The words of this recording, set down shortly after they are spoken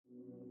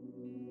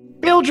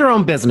build your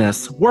own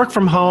business, work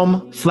from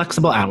home,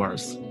 flexible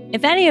hours.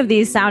 If any of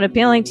these sound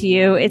appealing to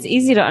you, it's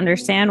easy to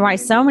understand why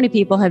so many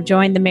people have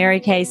joined the Mary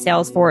Kay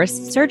sales force,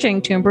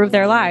 searching to improve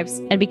their lives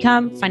and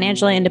become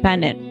financially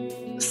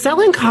independent.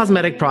 Selling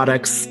cosmetic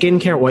products,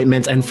 skincare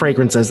ointments, and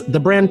fragrances, the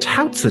brand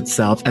touts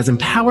itself as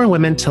empowering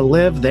women to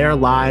live their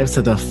lives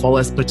to the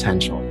fullest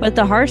potential. But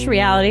the harsh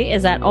reality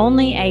is that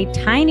only a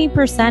tiny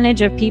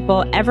percentage of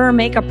people ever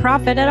make a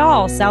profit at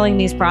all selling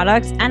these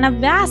products, and a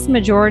vast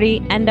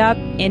majority end up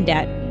in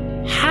debt.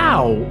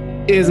 How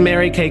is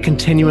Mary Kay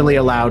continually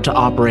allowed to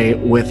operate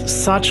with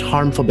such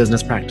harmful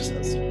business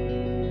practices?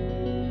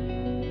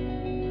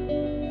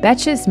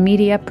 Betches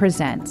Media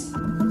presents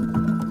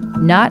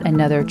Not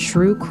Another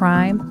True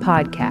Crime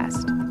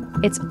Podcast.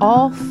 It's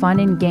all fun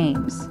and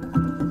games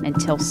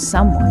until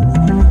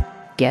someone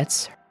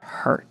gets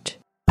hurt.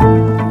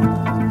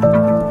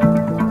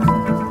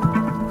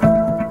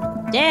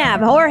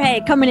 Damn, Jorge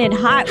coming in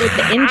hot with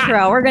the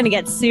intro. We're going to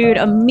get sued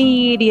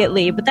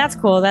immediately, but that's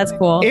cool. That's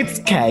cool.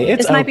 It's okay.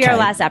 This might be our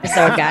last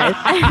episode, guys.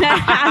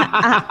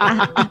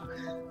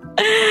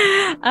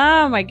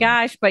 Oh my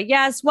gosh. But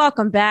yes,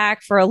 welcome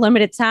back for a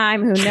limited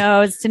time. Who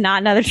knows, to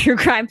Not Another True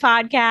Crime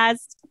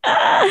Podcast.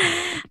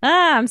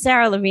 I'm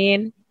Sarah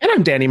Levine. And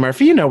I'm Danny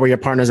Murphy. You know, we're your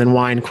partners in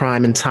wine,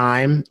 crime, and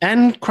time,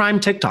 and crime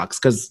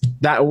TikToks, because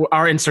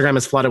our Instagram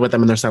is flooded with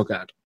them and they're so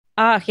good.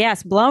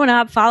 Yes, blowing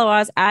up. Follow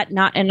us at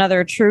Not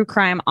Another True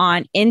Crime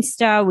on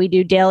Insta. We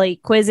do daily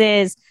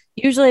quizzes,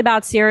 usually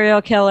about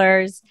serial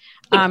killers.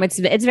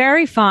 It's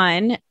very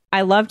fun.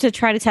 I love to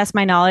try to test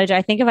my knowledge.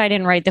 I think if I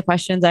didn't write the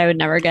questions, I would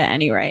never get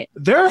any right.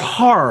 They're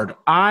hard.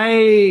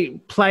 I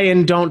play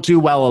and don't do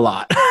well a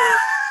lot.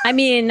 I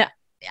mean,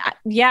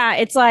 yeah,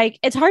 it's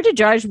hard to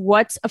judge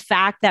what's a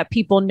fact that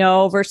people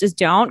know versus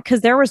don't,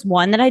 because there was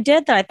one that I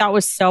did that I thought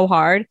was so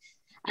hard.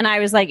 And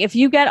I was like, if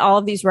you get all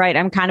of these right,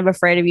 I'm kind of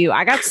afraid of you.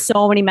 I got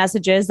so many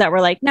messages that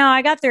were like, no,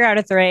 I got 3 out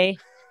of 3.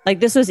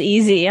 Like, this was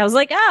easy. I was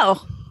like,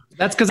 oh.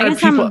 That's because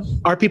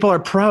our people are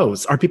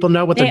pros. Our people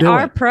know what they're doing.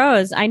 They are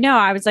pros. I know.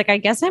 I was like, I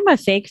guess I'm a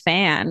fake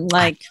fan.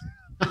 Like,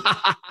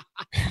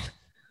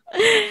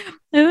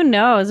 who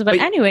knows? But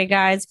anyway,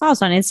 guys, follow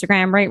us on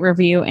Instagram, rate,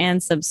 review,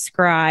 and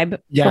subscribe.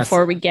 Yes.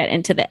 Before we get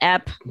into the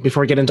ep.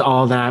 Before we get into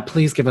all that,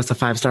 please give us a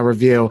 5-star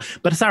review.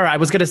 But Sarah, I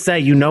was going to say,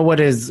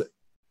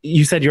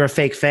 you said you're a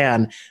fake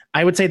fan.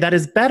 I would say that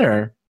is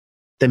better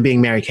than being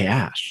Mary Kay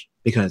Ash,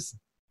 because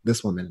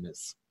this woman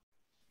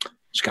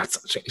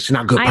she's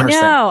not a good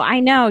person. I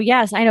know.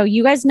 Yes, I know.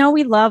 You guys know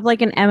we love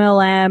like an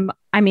MLM.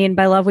 I mean,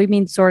 by love, we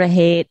mean sort of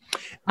hate.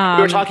 We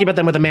were talking about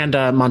them with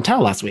Amanda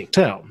Montell last week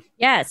too.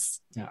 Yes.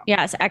 Yeah.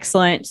 Yes.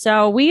 Excellent.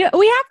 So we have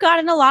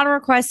gotten a lot of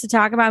requests to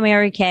talk about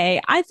Mary Kay.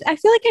 I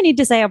feel like I need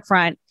to say up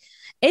front,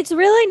 it's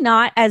really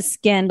not as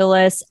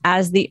scandalous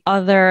as the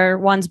other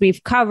ones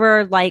we've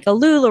covered, like a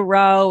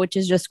LuLaRoe, which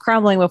is just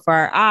crumbling before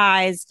our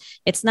eyes.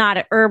 It's not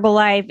an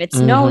Herbalife. It's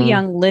no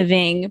Young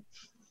Living.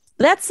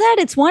 That said,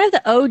 it's one of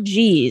the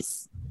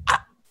OGs.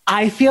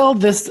 I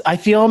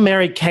feel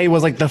Mary Kay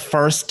was like the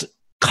first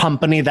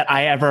company that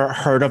I ever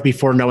heard of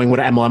before knowing what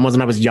MLM was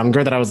when I was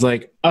younger, that I was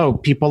like, oh,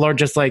 people are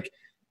just like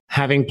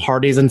having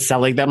parties and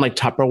selling them, like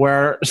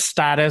Tupperware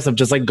status of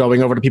just like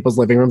going over to people's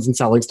living rooms and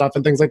selling stuff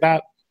and things like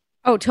that.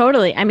 Oh,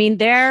 totally. I mean,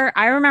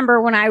 I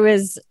remember when I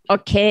was a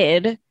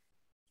kid,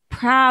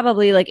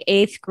 probably like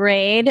 8th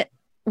grade,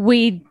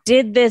 we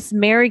did this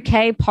Mary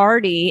Kay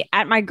party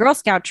at my Girl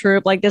Scout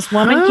troop. Like, this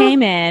woman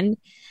came in.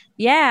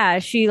 Yeah.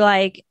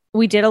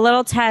 We did a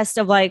little test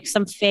of like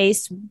some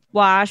face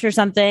wash or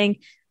something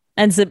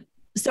and some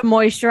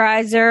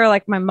moisturizer.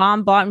 Like, my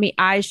mom bought me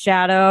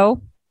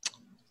eyeshadow.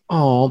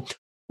 Oh,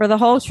 for the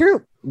whole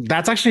troop.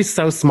 That's actually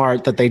so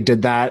smart that they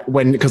did that,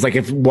 because like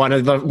if one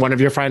of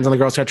your friends on the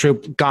Girl Scout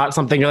troop got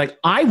something, you're like,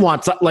 I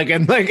want something, like,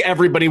 and like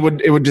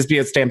it would just be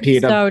a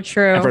stampede of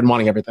true. Everyone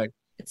wanting everything.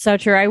 It's so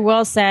true. I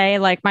will say,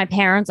 like, my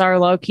parents are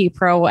low-key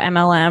pro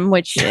MLM,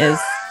 which is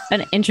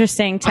an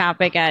interesting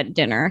topic at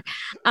dinner.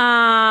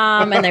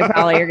 And they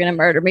probably are going to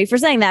murder me for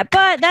saying that,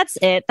 but that's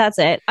it. That's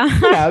it.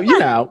 You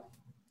know.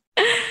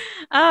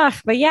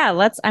 But yeah,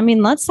 let's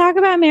talk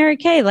about Mary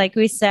Kay. Like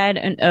we said,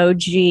 an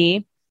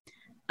OG.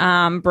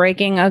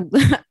 Breaking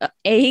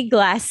a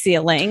glass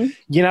ceiling.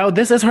 You know,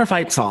 this is her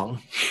fight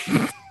song.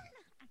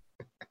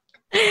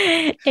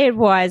 It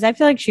was. I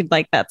feel like she'd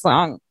like that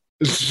song.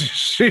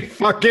 She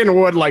fucking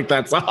would like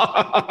that song.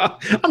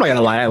 I'm not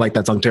gonna lie, I like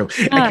that song too.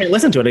 I can't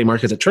listen to it anymore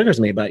because it triggers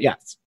me, but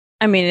yes.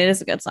 I mean, it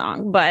is a good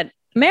song. But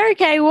Mary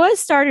Kay was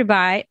started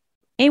by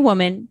a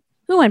woman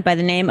who went by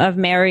the name of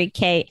Mary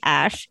Kay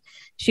Ash.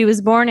 She was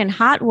born in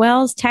Hot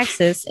Wells,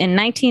 Texas in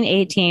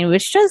 1918,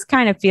 which just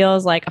kind of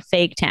feels like a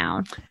fake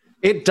town.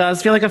 It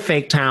does feel like a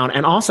fake town.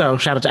 And also,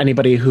 shout out to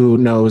anybody who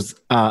knows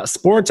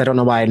sports. I don't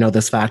know why I know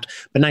this fact,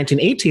 but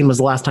 1918 was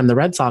the last time the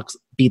Red Sox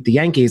beat the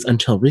Yankees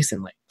until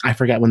recently. I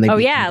forget when they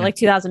beat them. Like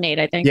 2008,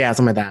 I think. Yeah,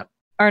 something like that.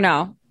 Or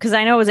no, because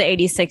I know it was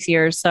 86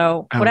 years.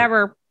 So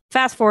whatever,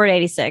 fast forward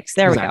 86.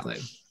 There we go.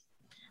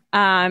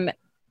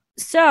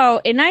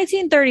 So in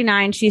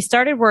 1939, she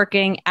started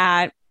working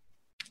at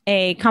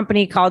a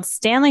company called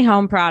Stanley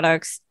Home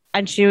Products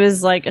and she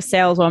was like a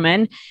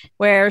saleswoman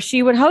where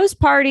she would host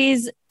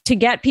parties to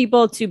get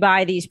people to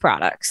buy these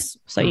products.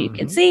 So you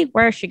can see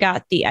where she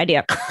got the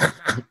idea.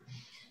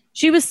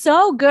 She was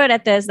so good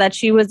at this that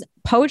she was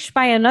poached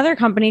by another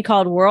company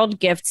called World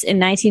Gifts in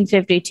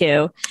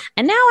 1952.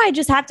 And now I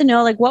just have to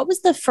know, like, what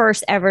was the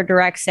first ever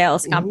direct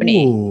sales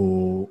company?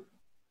 Ooh,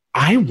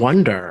 I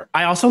wonder.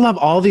 I also love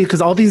all these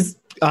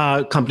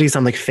companies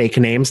sound like fake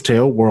names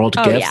too. World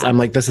Gifts. Yeah. I'm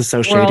like, this is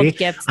so shady. World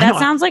Gifts. That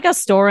sounds like a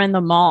store in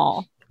the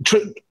mall.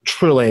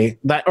 Truly,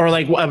 that, or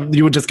like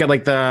you would just get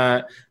like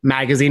the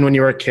magazine when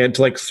you were a kid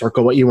to like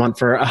circle what you want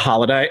for a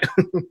holiday.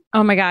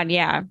 Oh my God,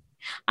 yeah.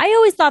 I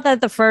always thought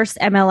that the first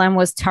MLM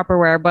was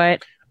Tupperware,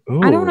 but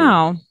I don't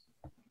know.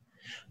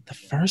 The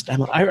first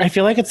MLM, I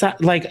feel like it's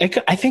that. Like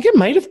I think it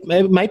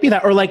might be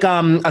that, or like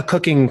a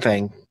cooking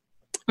thing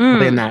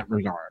in that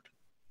regard.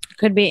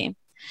 Could be.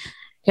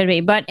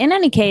 But in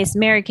any case,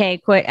 Mary Kay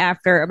quit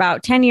after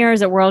about 10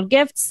 years at World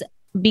Gifts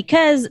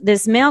because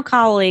this male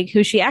colleague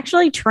who she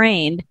actually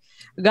trained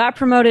got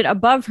promoted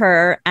above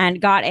her and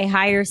got a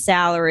higher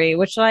salary,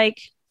 which like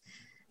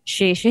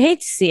she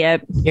hates to see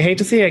it. You hate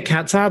to see it,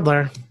 Kat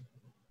Sadler.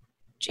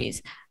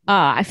 Jeez.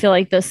 I feel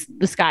like the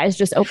skies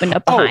just opened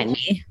up behind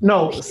me.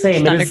 No,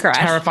 same. It is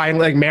terrifying.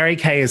 Like Mary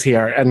Kay is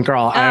here, and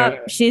girl,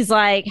 she's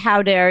like,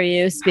 "How dare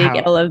you speak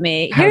ill of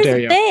me?" Here's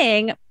the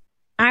thing.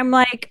 I'm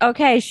like,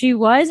 okay, she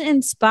was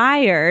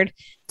inspired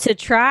to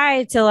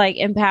try to like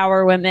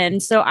empower women,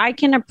 so I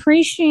can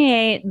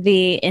appreciate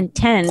the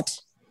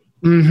intent,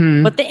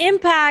 but the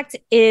impact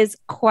is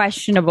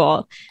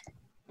questionable.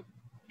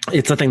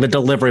 It's the thing. The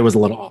delivery was a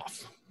little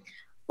off.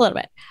 A little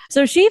bit.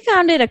 So she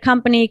founded a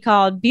company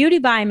called Beauty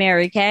by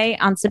Mary Kay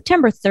on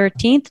September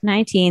 13th,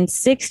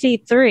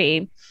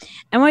 1963.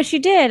 And what she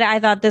did, I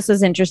thought this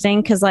was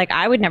interesting because like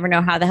I would never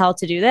know how the hell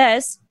to do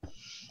this.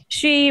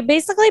 She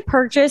basically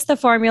purchased the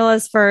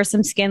formulas for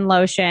some skin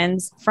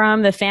lotions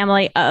from the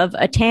family of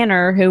a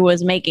tanner who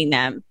was making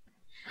them.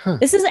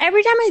 This is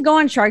every time I go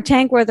on Shark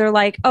Tank where they're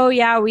like, oh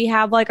yeah, we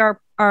have like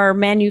our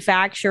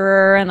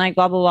manufacturer and like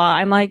blah, blah, blah.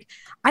 I'm like,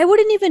 I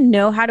wouldn't even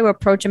know how to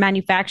approach a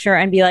manufacturer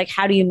and be like,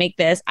 how do you make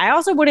this? I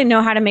also wouldn't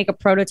know how to make a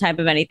prototype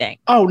of anything.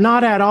 Oh,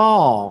 not at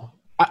all.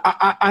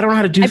 I don't know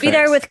how to do I'd be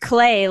there with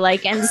clay,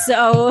 like, and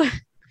so...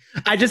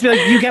 I'd just be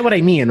like, you get what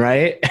I mean,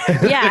 right?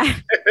 Yeah.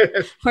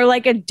 Or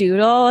like a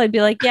doodle. I'd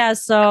be like, yeah,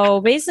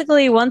 so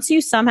basically once you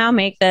somehow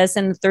make this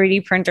in a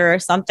 3D printer or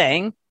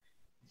something,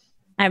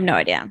 I have no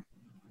idea.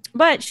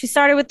 But she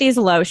started with these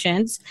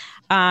lotions.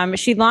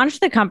 She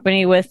launched the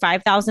company with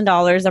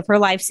 $5,000 of her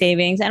life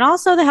savings and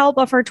also the help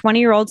of her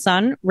 20-year-old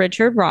son,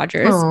 Richard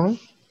Rogers. Aww.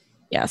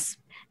 Yes.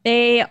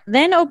 They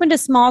then opened a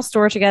small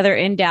store together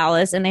in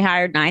Dallas and they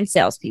hired 9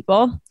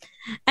 salespeople.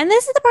 And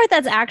this is the part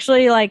that's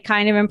actually like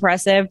kind of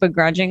impressive,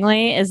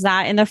 begrudgingly, is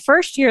that in the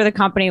first year, the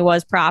company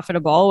was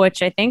profitable,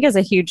 which I think is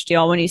a huge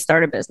deal when you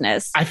start a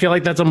business. I feel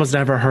like that's almost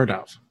never heard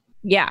of.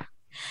 Yeah.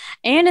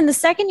 And in the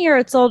second year,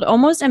 it sold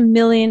almost $1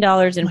 million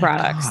in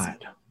products.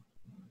 God.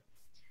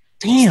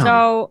 Damn.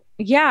 So,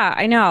 yeah,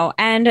 I know.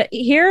 And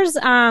here's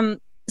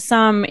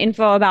some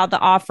info about the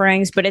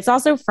offerings, but it's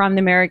also from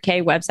the Mary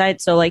Kay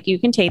website. So, like, you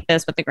can take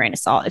this with a grain of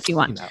salt if you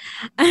want.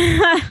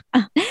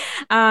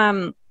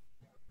 No.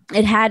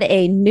 It had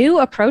a new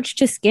approach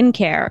to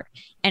skincare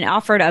and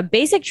offered a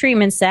basic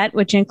treatment set,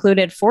 which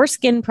included 4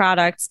 skin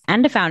products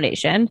and a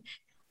foundation.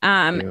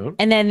 And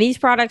then these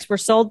products were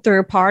sold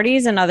through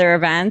parties and other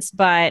events.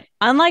 But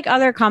unlike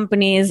other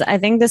companies, I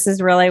think this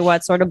is really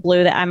what sort of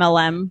blew the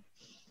MLM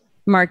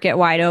market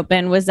wide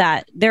open, was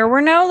that there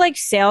were no like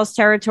sales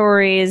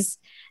territories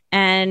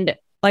and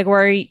like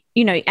where,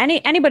 you know,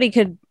 anybody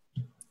could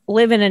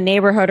live in a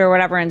neighborhood or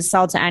whatever and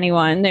sell to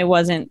anyone. It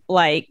wasn't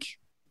like,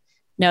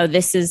 no,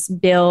 this is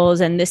Bill's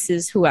and this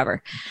is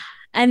whoever.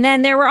 And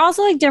then there were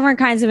also like different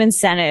kinds of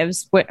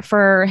incentives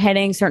for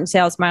hitting certain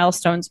sales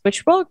milestones,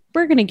 which we're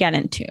going to get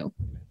into.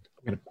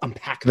 I'm going to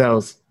unpack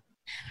those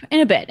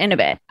in a bit.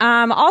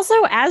 Also,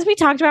 as we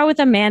talked about with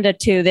Amanda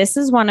too, this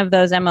is one of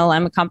those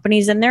MLM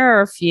companies, and there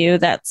are a few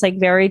that's like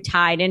very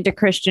tied into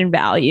Christian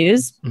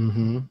values.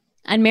 And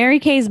Mary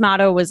Kay's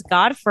motto was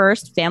God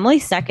first, family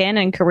second,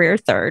 and career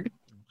third.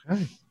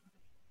 Okay.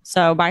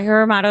 So by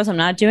her mottos, I'm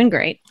not doing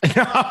great.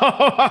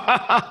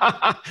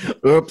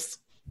 Oops.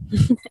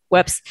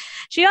 Whoops.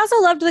 She also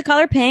loved the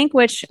color pink,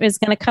 which is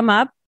going to come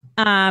up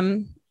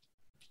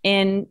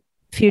in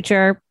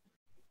future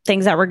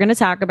things that we're going to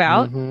talk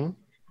about.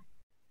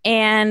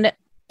 And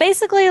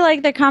basically,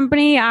 like, the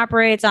company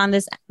operates on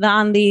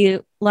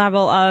the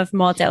level of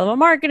multi-level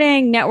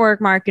marketing,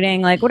 network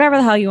marketing, like whatever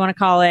the hell you want to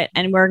call it.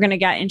 And we're going to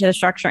get into the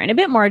structure in a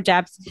bit more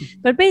depth.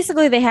 But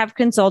basically, they have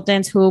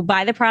consultants who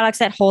buy the products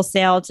at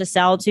wholesale to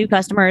sell to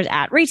customers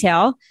at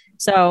retail.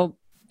 So,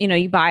 you know,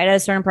 you buy it at a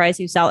certain price,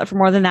 you sell it for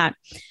more than that.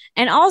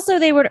 And also,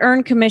 they would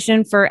earn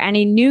commission for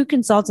any new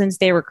consultants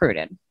they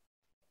recruited.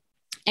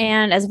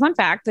 And as a fun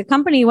fact, the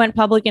company went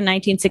public in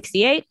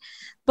 1968.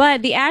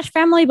 But the Ash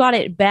family bought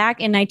it back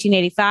in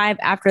 1985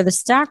 after the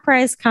stock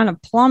price kind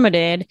of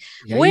plummeted,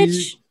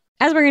 which,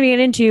 as we're going to get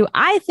into,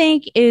 I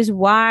think is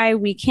why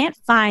we can't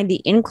find the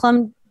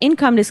income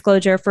income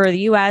disclosure for the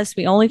US.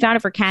 We only found it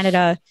for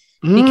Canada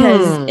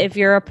because if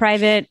you're a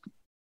private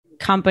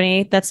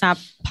company that's not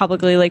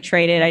publicly like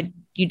traded,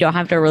 you don't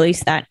have to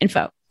release that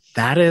info.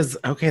 That is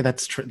okay.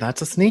 That's true.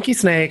 That's a sneaky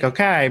snake.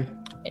 Okay.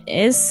 It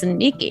is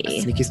sneaky.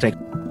 A sneaky snake.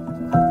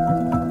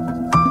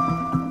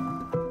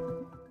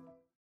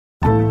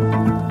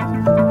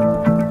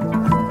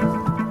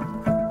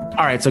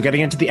 All right, so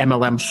getting into the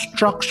MLM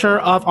structure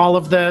of all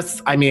of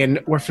this, I mean,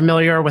 we're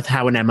familiar with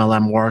how an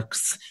MLM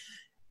works.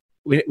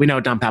 We know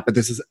Dump App, but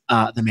this is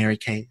the Mary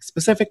Kay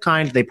specific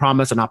kind. They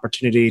promise an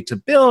opportunity to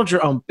build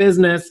your own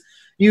business.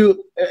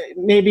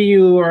 Maybe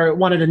you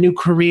wanted a new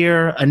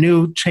career, a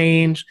new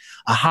change,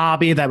 a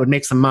hobby that would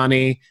make some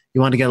money.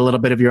 You want to get a little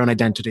bit of your own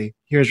identity.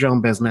 Here's your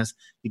own business.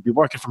 You'd be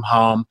working from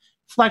home,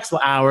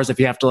 flexible hours if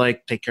you have to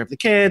like take care of the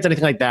kids,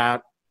 anything like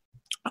that.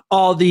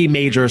 All the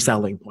major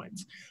selling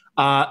points.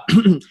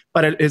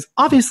 But it is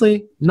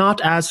obviously not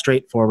as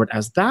straightforward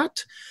as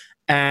that.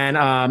 And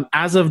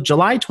as of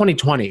July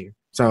 2020,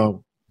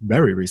 so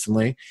very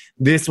recently,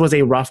 this was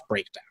a rough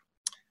breakdown.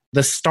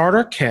 The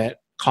starter kit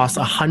costs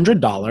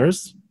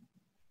 $100.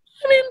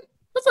 I mean,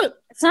 that's it.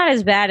 It's not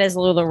as bad as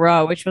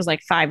LuLaRoe, which was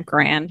like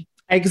 $5,000.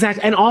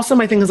 Exactly. And also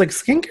my thing is like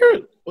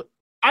skincare.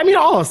 I mean,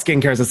 all of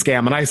skincare is a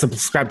scam and I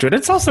subscribe to it.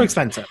 It's also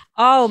expensive.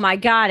 Oh my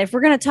God. If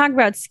we're going to talk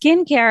about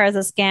skincare as a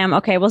scam,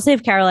 okay, we'll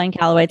save Caroline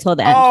Calloway till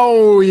the end.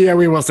 Oh yeah,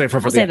 we will save her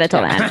for we'll the save end. That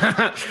till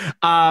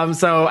the end.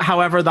 So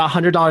however, the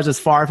 $100 is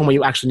far from what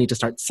you actually need to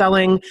start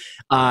selling.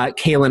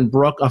 Kaylin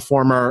Brooke, a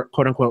former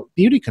quote unquote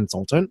beauty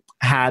consultant,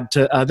 had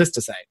this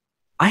to say.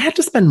 I had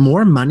to spend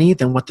more money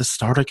than what the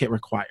starter kit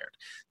required.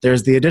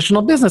 There's the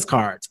additional business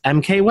cards,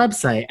 MK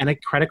website, and a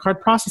credit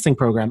card processing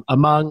program,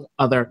 among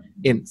other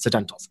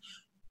incidentals.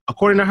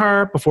 According to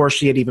her, before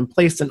she had even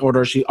placed an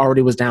order, she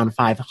already was down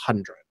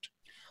 $500.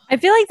 I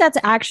feel like that's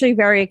actually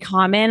very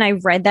common.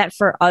 I've read that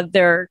for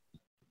other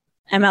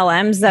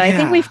MLMs that I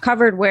think we've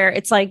covered where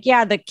it's like,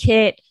 yeah, the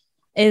kit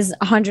is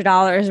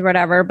 $100 or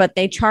whatever, but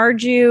they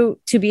charge you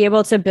to be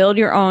able to build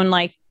your own,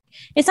 like,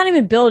 it's not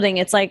even building.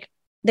 It's like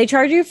they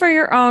charge you for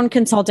your own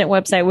consultant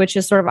website, which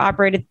is sort of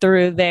operated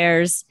through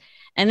theirs.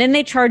 And then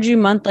they charge you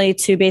monthly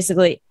to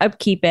basically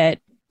upkeep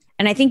it.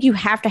 And I think you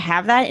have to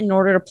have that in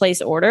order to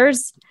place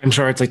orders. I'm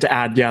sure it's like to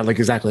add, like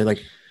exactly,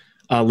 like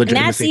legitimacy.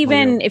 And that's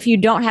even if you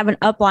don't have an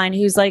upline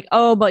who's like,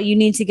 oh, but you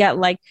need to get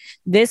like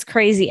this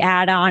crazy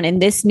add-on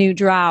and this new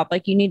drop.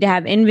 Like you need to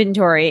have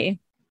inventory.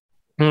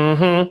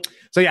 Mm-hmm.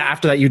 So yeah,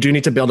 after that, you do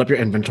need to build up your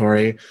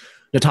inventory.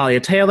 Natalia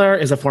Taylor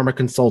is a former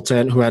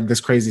consultant who had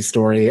this crazy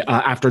story.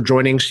 After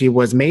joining, she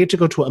was made to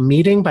go to a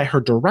meeting by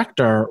her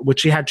director, which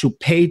she had to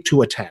pay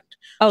to attend.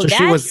 Oh, so that's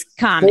she was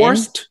common.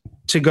 Forced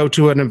to go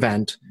to an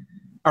event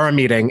or a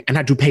meeting and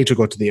had to pay to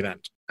go to the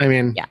event. I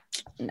mean, yeah,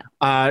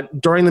 no.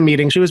 During the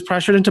meeting, she was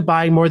pressured into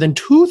buying more than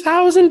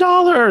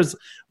 $2,000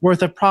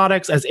 worth of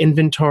products as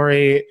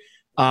inventory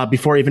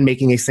before even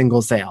making a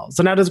single sale.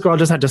 So now this girl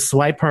just had to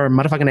swipe her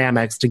motherfucking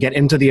Amex to get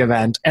into the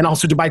event and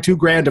also to buy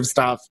 $2,000 of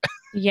stuff.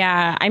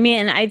 Yeah. I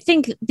mean, I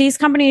think these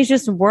companies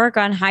just work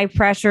on high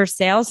pressure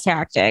sales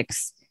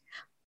tactics.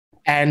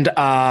 And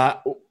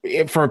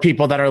for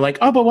people that are like,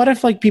 oh, but what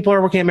if like people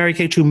are working at Mary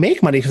Kay to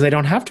make money because they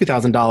don't have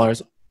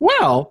 $2,000?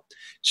 Well,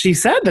 she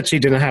said that she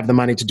didn't have the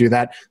money to do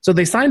that. So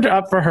they signed her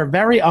up for her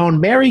very own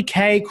Mary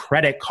Kay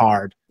credit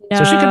card. No.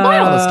 So she could buy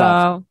all the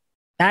stuff.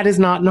 That is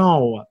not,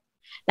 no.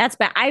 That's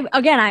bad.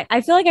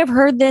 I feel like I've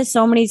heard this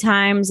so many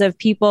times of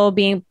people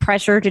being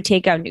pressured to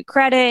take out new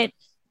credit,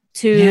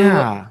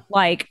 to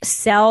like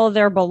sell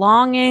their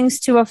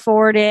belongings to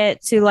afford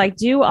it, to like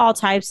do all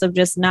types of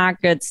just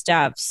not good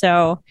stuff.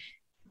 So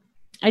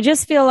I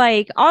just feel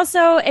like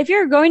also if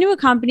you're going to a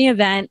company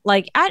event,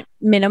 like at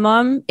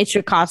minimum, it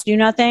should cost you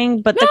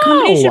nothing, but the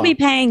company should be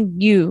paying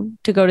you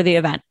to go to the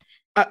event.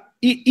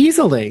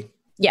 Easily.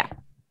 Yeah.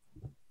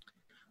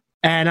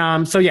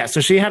 And so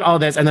she had all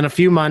this. And then a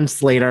few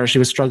months later, she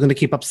was struggling to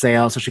keep up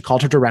sales. So she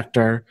called her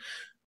director.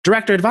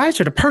 Director advised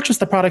her to purchase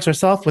the products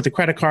herself with a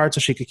credit card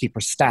so she could keep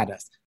her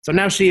status. So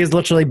now she is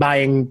literally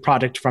buying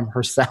product from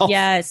herself.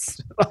 Yes.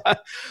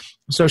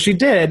 So she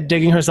did,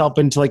 digging herself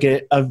into like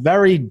a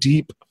very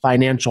deep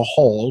financial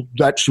hole.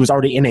 That she was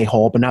already in a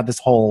hole, but now this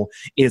hole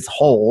is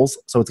holes.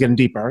 So it's getting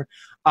deeper.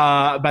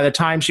 By the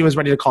time she was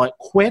ready to call it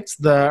quits,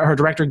 her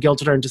director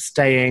guilted her into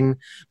staying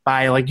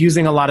by like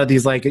using a lot of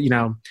these like,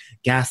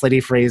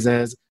 gaslighty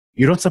phrases.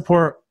 You don't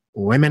support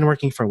women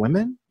working for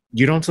women?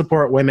 You don't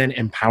support women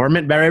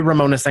empowerment? Very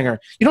Ramona Singer.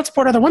 You don't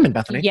support other women,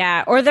 Bethany.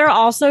 Yeah. Or they'll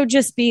also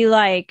just be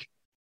like,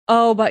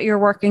 oh, but you're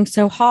working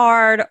so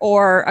hard.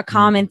 Or a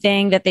common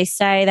thing that they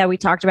say that we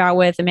talked about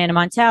with Amanda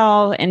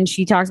Montell and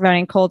she talks about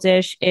in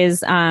Cultish is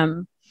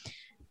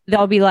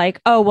they'll be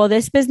like, oh, well,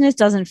 this business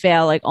doesn't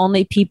fail. Like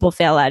only people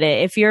fail at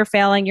it. If you're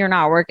failing, you're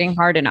not working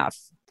hard enough.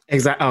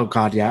 Exactly. Oh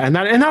God. Yeah. And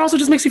that also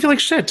just makes you feel like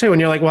shit too. And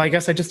you're like, well, I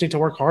guess I just need to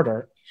work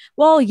harder.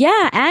 Well,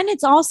 yeah. And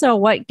it's also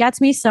what gets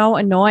me so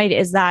annoyed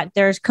is that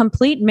there's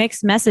complete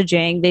mixed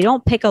messaging. They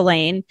don't pick a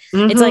lane.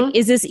 Mm-hmm. It's like,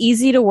 is this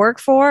easy to work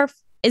for?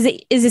 Is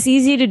this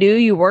easy to do?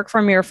 You work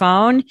from your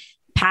phone,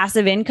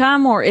 passive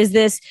income, or is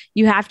this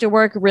you have to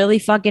work really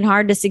fucking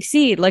hard to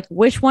succeed? Like,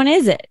 which one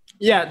is it?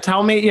 Yeah,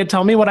 tell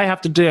me what I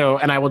have to do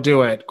and I will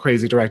do it,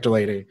 crazy director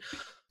lady.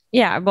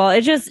 Yeah, well,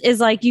 it just is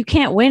like you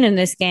can't win in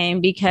this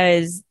game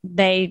because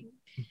they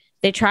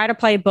try to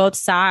play both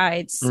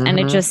sides and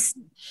it just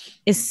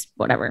is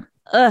whatever.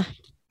 Ugh.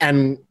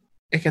 And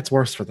it gets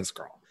worse for this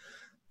girl.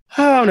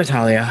 Oh,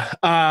 Natalia.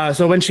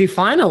 So when she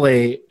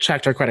finally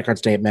checked her credit card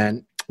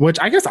statement, which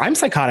I guess I'm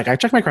psychotic. I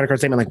check my credit card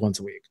statement like once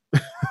a week.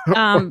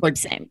 Like,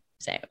 same.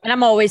 And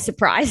I'm always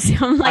surprised.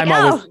 I'm like,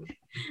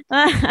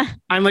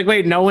 I'm like,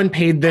 wait, no one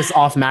paid this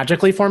off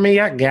magically for me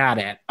yet? Got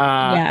it.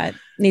 Yeah,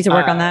 need to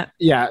work on that.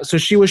 Yeah. So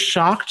she was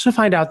shocked to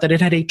find out that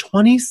it had a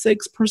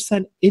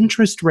 26%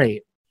 interest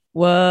rate.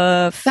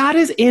 Woof. That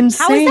is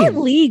insane. How is that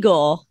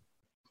legal?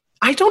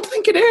 I don't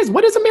think it is.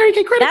 What is a Mary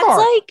Kay credit card?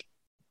 That's like,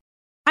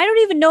 I don't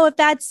even know if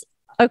that's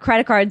a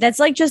credit card. That's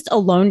like just a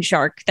loan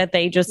shark that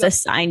they just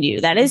assigned you.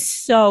 That is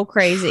so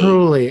crazy.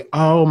 Truly.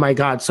 Oh my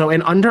God. So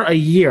in under a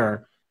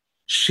year,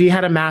 she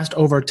had amassed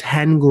over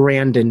 10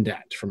 grand in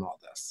debt from all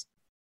this.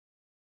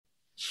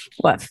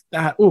 What?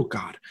 Oh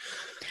God.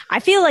 I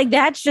feel like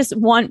that's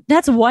one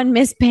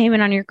missed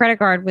payment on your credit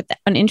card with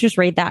an interest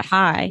rate that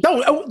high.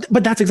 No,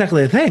 but that's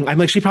exactly the thing. I'm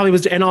like, she probably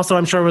was, and also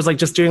I'm sure it was like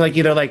just doing like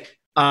either like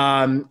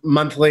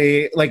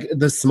monthly, like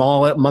the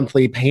small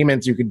monthly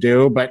payments you could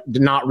do, but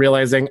not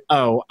realizing,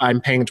 oh,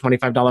 I'm paying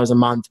 $25 a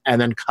month and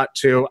then cut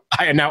to,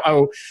 I now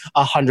owe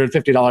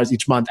 $150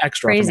 each month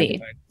extra. Crazy.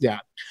 Yeah.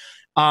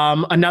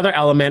 Another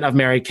element of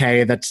Mary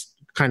Kay that's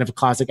kind of a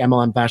classic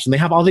MLM fashion. They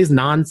have all these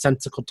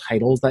nonsensical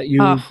titles that you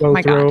go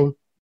through. God.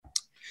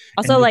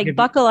 Also, like,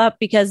 buckle up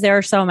because there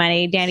are so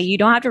many. Danny, you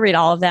don't have to read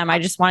all of them. I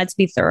just want it to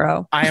be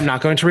thorough. I am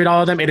not going to read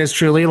all of them. It is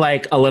truly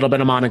like a little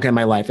bit of Monica in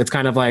my life. It's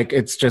kind of like,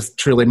 it's just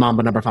truly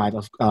Mamba number 5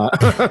 of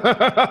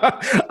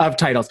of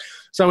titles.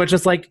 So it's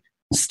just like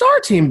star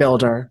team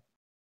builder,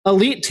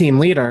 elite team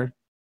leader,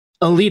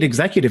 elite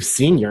executive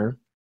senior,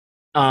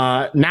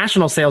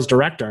 national sales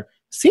director,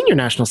 senior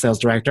national sales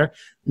director,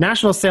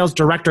 national sales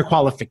director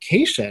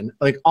qualification.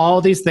 Like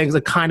all these things,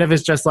 it kind of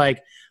is just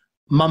like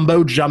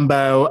mumbo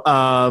jumbo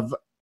of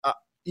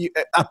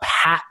a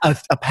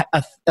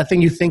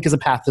thing you think is a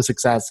path to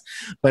success,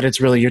 but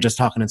it's really you're just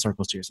talking in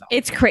circles to yourself.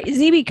 It's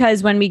crazy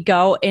because when we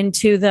go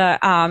into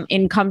the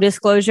income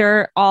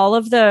disclosure, all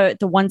of the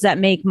ones that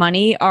make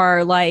money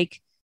are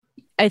like,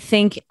 I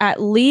think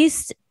at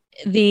least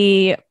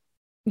you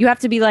have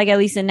to be like at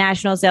least a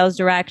national sales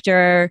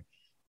director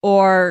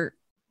or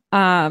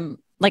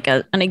like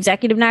an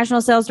executive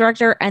national sales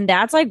director, and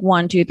that's like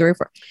 1, 2, 3,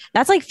 4.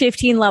 That's like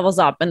 15 levels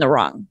up in the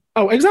rung.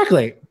 Oh,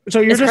 exactly. So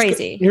you're just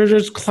crazy. You're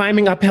just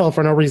climbing uphill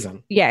for no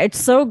reason. Yeah, it's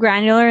so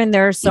granular and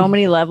there are so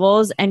many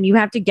levels, and you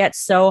have to get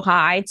so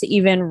high to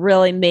even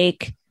really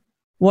make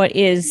what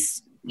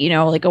is,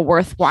 like a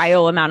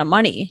worthwhile amount of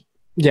money.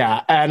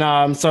 Yeah.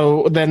 And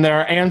so then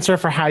their answer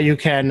for how you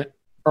can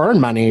earn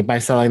money by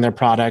selling their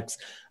products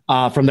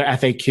from their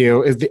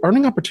FAQ is the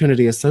earning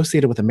opportunity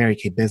associated with a Mary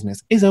Kay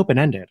business is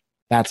open-ended.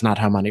 That's not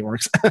how money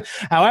works.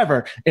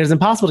 However, it is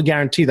impossible to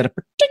guarantee that a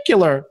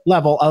particular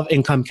level of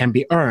income can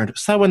be earned.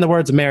 So in the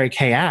words of Mary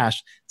Kay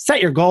Ash,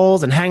 set your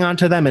goals and hang on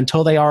to them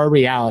until they are a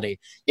reality.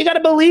 You got to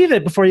believe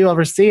it before you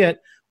ever see it.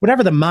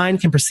 Whatever the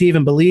mind can perceive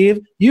and believe,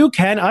 you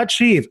can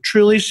achieve.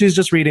 Truly, she's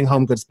just reading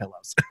Home Goods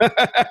Pillows.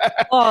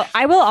 Well,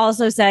 I will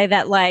also say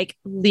that like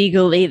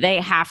legally, they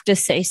have to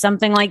say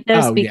something like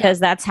this because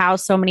that's how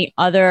so many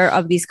other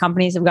of these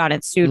companies have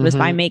gotten sued was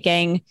by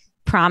making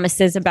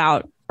promises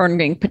about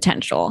earning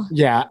potential.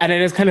 Yeah. And it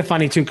is kind of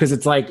funny too, because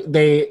it's like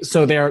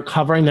they're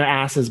covering their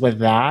asses with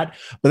that.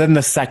 But then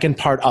the second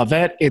part of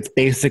it, it's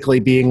basically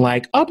being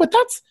like, oh, but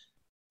that's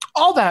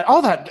all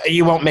that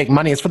you won't make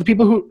money is for the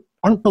people who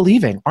aren't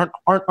believing,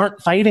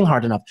 aren't fighting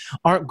hard enough,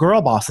 aren't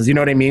girl bosses. You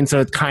know what I mean?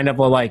 So it's kind of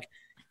like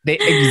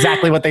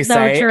exactly what they So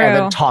say true. and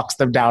then talks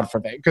them down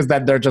from it. Because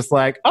then they're just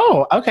like,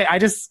 oh, okay, I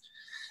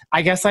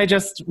guess I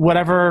just,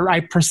 whatever I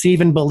perceive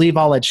and believe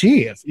I'll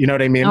achieve. You know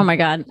what I mean? Oh my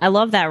God. I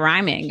love that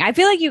rhyming. I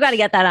feel like you got to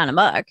get that on a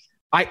mug.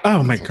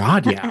 Oh my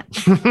God, yeah.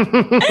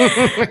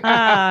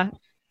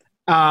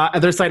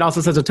 Their site also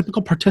says a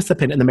typical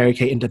participant in the Mary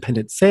Kay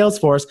independent sales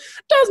force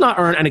does not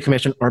earn any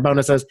commission or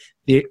bonuses.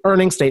 The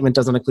earning statement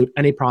doesn't include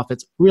any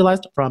profits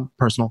realized from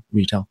personal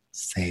retail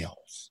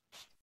sales.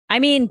 I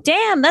mean,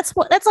 damn, that's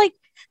like,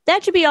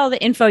 that should be all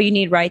the info you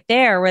need right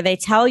there, where they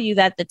tell you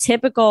that the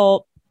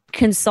typical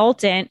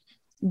consultant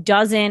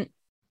doesn't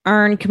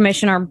earn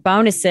commission or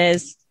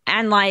bonuses,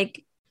 and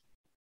like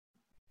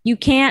you're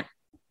not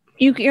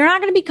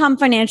going to become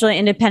financially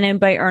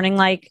independent by earning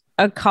like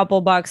a couple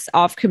bucks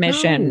off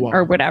commission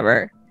or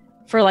whatever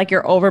for like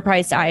your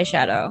overpriced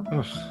eyeshadow.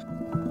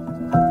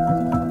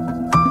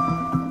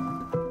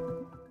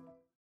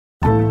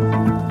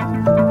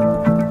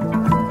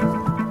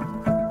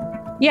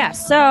 Yeah,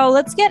 so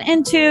let's get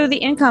into the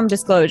income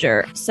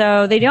disclosure.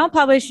 So they don't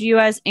publish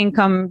U.S.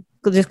 income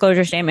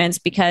disclosure statements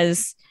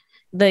because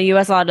The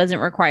US law doesn't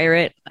require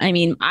it. I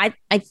mean, I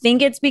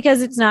think it's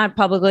because it's not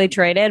publicly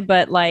traded,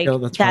 but like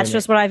that's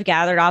just what I've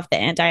gathered off the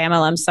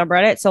anti-MLM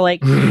subreddit. So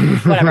like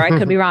whatever, I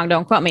could be wrong.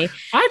 Don't quote me.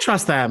 I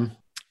trust them.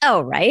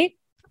 Oh, right.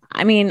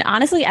 I mean,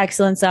 honestly,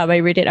 excellent sub. I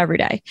read it every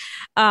day.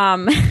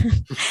 But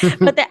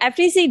the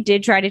FTC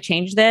did try to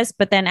change this.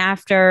 But then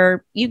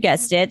after, you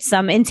guessed it,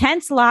 some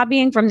intense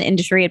lobbying from the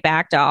industry, it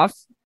backed off.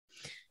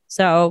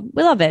 So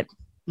we love it.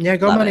 Yeah,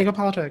 go money, go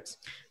politics.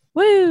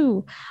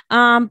 Woo.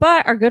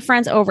 But our good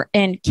friends over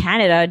in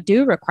Canada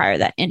do require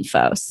that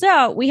info.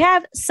 So we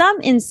have some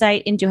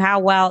insight into how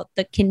well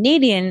the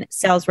Canadian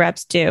sales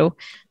reps do.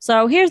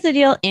 So here's the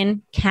deal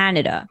in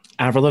Canada.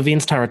 Avril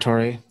Lavigne's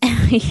territory.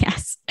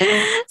 Yes.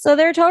 So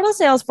their total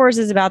sales force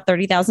is about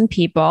 30,000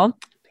 people.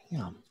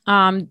 Damn.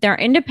 They're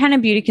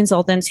independent beauty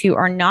consultants who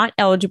are not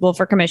eligible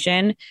for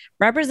commission,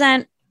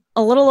 represent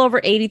a little over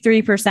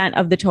 83%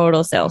 of the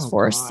total sales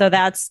force. God. So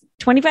that's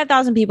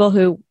 25,000 people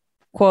who,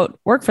 quote,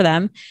 work for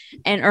them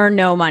and earn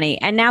no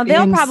money. And now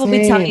they'll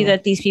probably tell you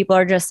that these people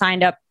are just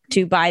signed up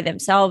to buy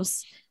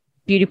themselves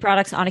beauty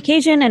products on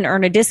occasion and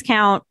earn a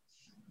discount.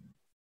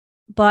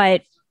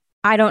 But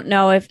I don't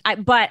know if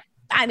I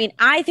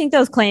think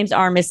those claims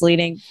are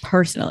misleading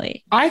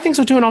personally. I think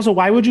so too. And also,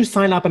 why would you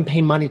sign up and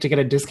pay money to get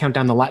a discount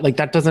down the line? Like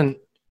that doesn't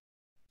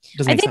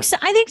I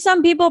think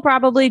some people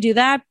probably do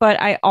that, but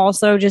I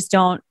also just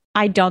don't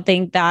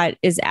think that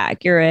is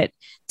accurate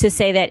to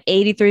say that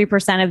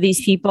 83% of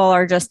these people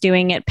are just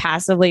doing it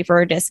passively for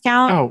a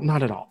discount. Oh,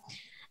 not at all.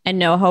 And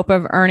no hope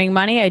of earning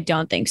money. I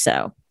don't think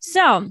so.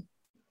 So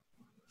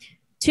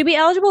to be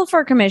eligible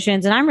for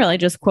commissions, and I'm really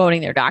just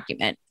quoting their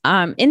document,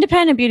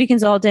 independent beauty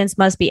consultants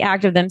must be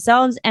active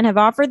themselves and have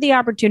offered the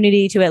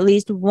opportunity to at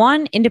least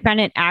one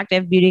independent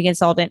active beauty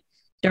consultant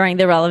during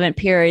the relevant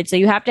period. So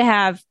you have to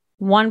have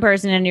one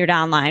person in your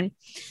downline.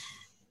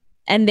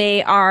 And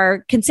they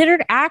are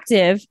considered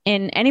active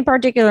in any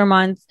particular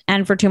month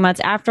and for 2 months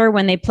after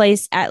when they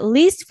place at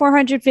least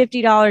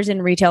 $450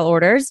 in retail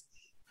orders,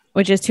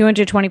 which is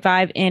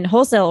 $225 in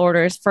wholesale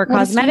orders for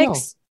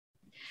cosmetics,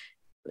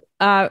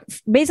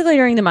 basically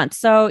during the month.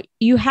 So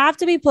you have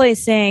to be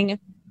placing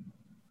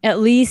at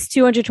least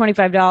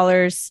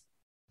 $225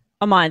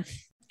 a month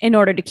in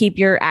order to keep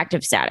your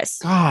active status.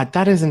 God,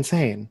 that is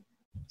insane.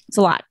 It's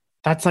a lot.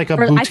 That's like a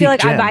boutique I feel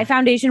like gym. I buy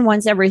foundation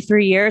once every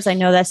 3 years. I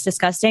know that's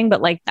disgusting,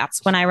 but like that's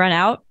when I run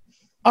out.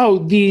 Oh,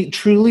 the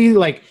truly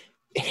like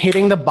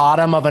hitting the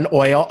bottom of an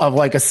oil of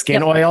like a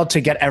skin oil to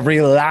get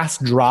every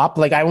last drop.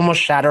 Like I almost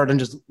shatter it and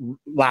just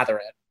lather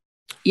it.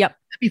 Yep.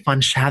 That'd be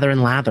fun. Shatter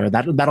and lather.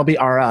 That'll be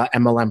our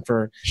MLM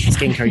for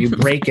skincare. You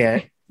break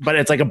it, but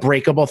it's like a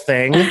breakable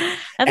thing. That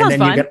and sounds then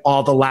fun.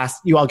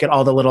 you all get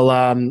all the little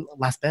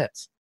last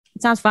bits.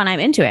 It sounds fun. I'm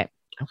into it.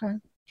 Okay.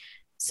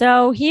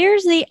 So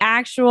here's the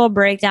actual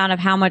breakdown of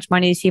how much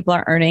money these people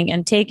are earning,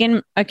 and take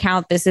in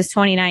account this is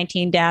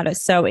 2019 data.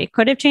 So it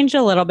could have changed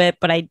a little bit,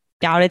 but I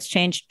doubt it's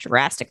changed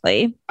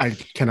drastically. I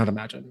cannot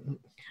imagine.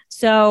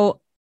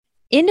 So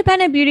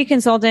independent beauty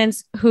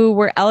consultants who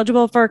were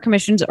eligible for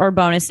commissions or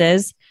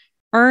bonuses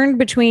earned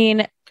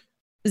between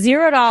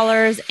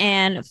 $0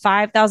 and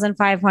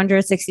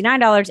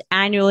 $5,569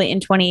 annually in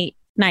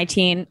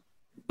 2019,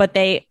 but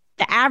the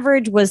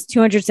average was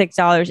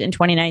 $206 in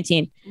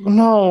 2019.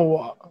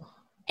 No.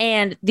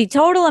 And the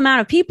total amount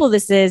of people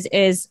this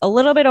is a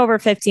little bit over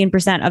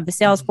 15% of the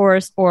sales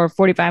force, or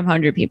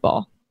 4,500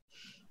 people.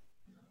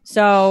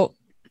 So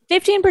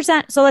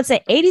 15%. So let's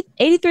say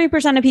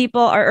 83% of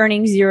people are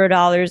earning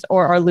 $0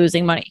 or are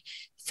losing money.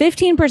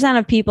 15%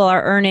 of people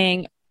are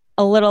earning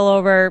a little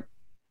over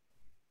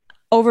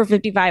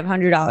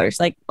 $5,500,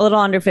 like a little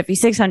under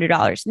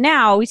 $5,600.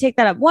 Now we take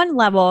that up one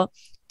level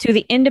to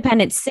the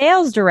independent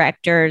sales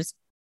directors.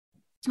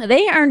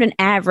 They earned an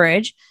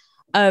average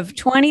of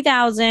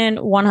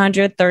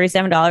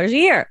 $20,137 a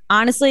year.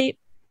 Honestly,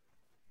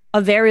 a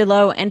very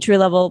low entry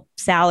level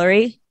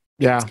salary.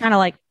 Yeah. It's kind of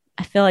like,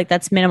 I feel like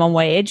that's minimum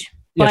wage.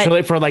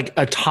 Yeah, for like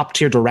a top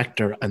tier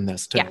director in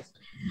this too. Yeah.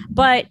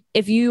 But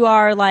if you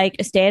are like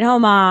a stay at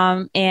home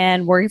mom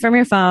and working from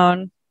your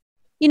phone,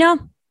 I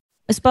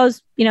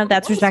suppose,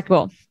 that's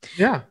respectable.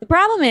 Yeah. The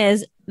problem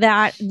is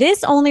that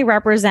this only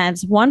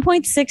represents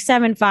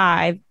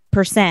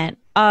 1.675%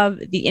 of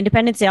the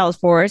independent sales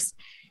force.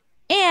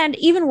 And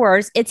even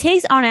worse, it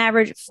takes on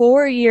average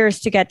 4 years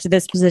to get to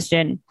this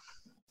position.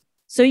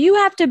 So you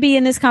have to be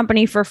in this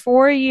company for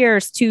 4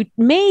 years to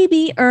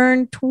maybe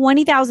earn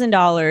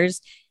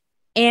 $20,000.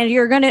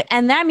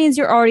 And that means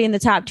you're already in the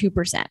top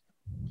 2%.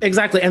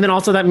 Exactly. And then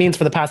also that means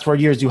for the past 4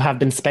 years, you have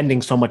been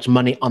spending so much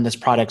money on this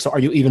product. So are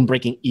you even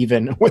breaking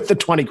even with the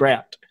 20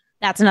 grand?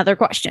 That's another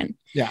question.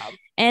 Yeah.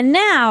 And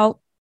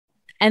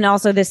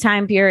also this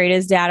time period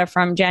is data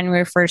from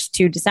January 1st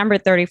to December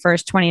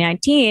 31st,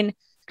 2019.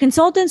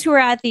 Consultants who are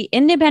at the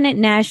independent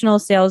national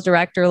sales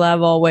director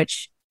level,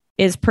 which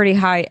is pretty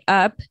high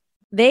up,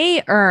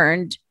 they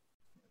earned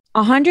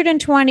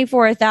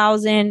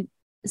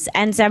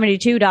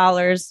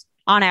 $124,072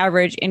 on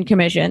average in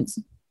commissions.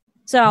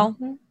 So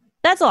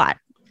that's a lot.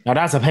 Now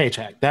that's a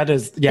paycheck. That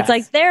is, yes. It's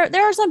like there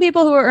are some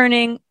people who are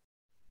earning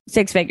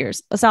 6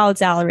 figures, a solid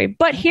salary.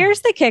 But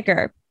here's the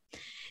kicker.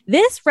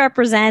 This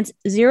represents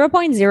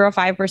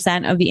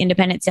 0.05% of the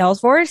independent sales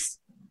force.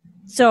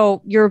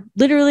 So you're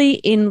literally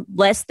in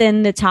less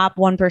than the top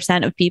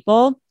 1% of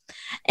people.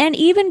 And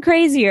even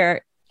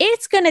crazier,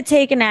 it's going to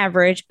take an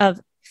average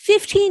of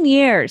 15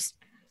 years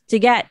to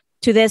get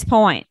to this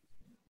point.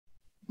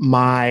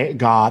 My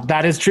God,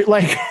 that is true.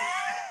 Like,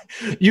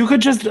 you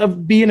could just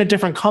be in a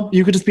different company.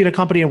 You could just be in a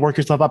company and work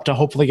yourself up to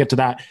hopefully get to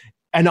that,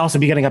 and also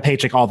be getting a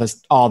paycheck all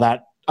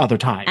that other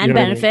time, and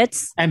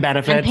benefits, and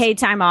benefits, and paid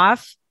time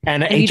off,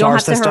 and you don't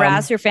have to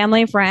harass your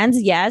family and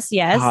friends. Yes.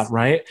 God,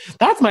 right.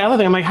 That's my other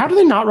thing. I'm like, how do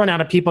they not run out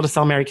of people to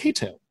sell Mary Kay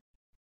to?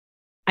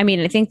 I mean,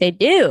 I think they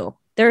do.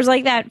 There's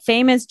like that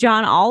famous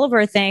John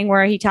Oliver thing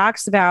where he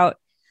talks about,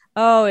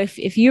 oh,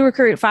 if you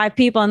recruit 5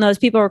 people and those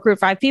people recruit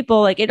 5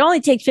 people, like it only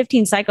takes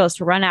 15 cycles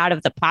to run out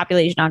of the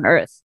population on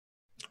Earth.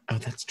 Oh,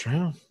 that's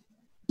true.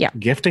 Yeah.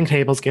 Gifting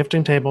tables.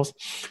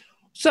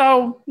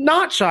 So,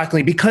 not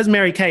shockingly, because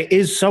Mary Kay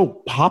is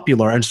so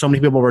popular and so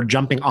many people were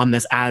jumping on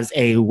this as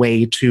a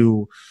way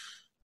to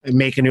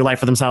make a new life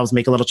for themselves,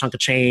 make a little chunk of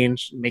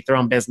change, make their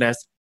own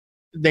business,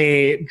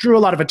 they drew a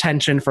lot of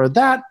attention for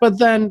that, but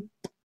then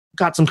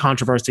got some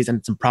controversies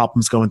and some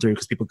problems going through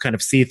because people kind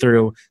of see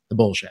through the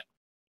bullshit.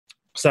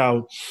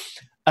 So,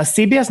 a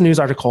CBS News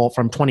article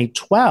from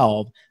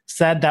 2012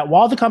 said that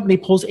while the company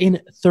pulls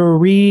in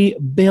 $3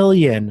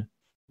 billion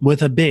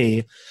with a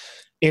B,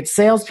 its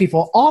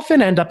salespeople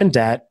often end up in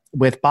debt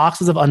with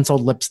boxes of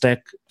unsold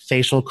lipstick,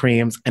 facial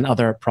creams, and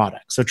other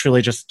products. So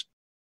truly just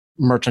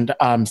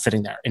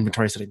sitting there,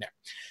 inventory sitting there.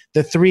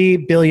 The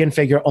 $3 billion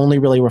figure only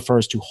really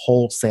refers to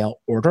wholesale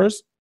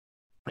orders.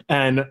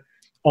 And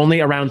only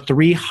around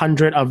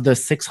 300 of the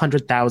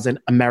 600,000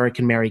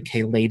 American Mary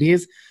Kay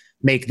ladies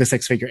make the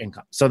 6-figure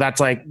income. So that's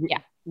like... Yeah.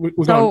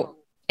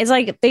 It's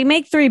like they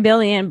make $3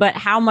 billion, but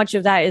how much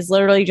of that is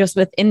literally just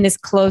within this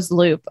closed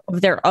loop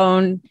of their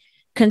own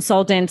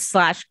consultants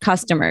 /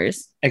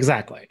 customers?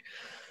 Exactly.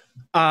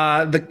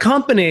 The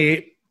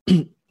company,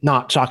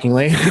 not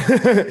shockingly,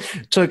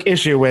 took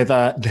issue with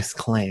this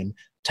claim,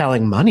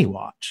 telling Money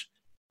Watch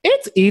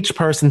it's each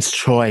person's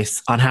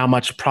choice on how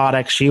much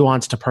product she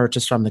wants to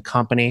purchase from the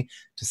company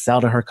to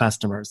sell to her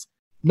customers.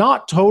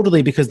 Not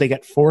totally because they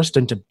get forced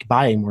into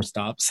buying more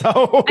stuff.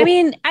 So I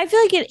mean, I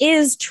feel like it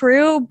is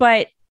true,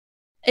 but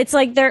it's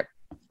like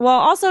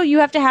also you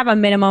have to have a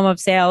minimum of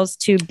sales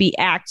to be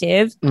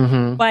active,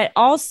 but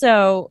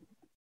also,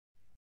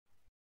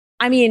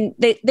 I mean,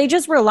 they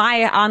just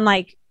rely on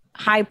like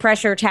high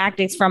pressure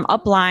tactics from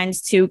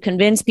uplines to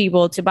convince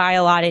people to buy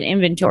a lot in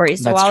inventory.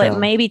 So while it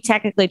may be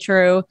technically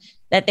true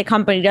that the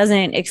company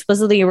doesn't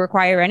explicitly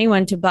require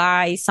anyone to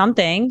buy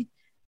something,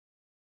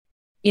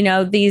 you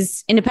know,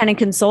 these independent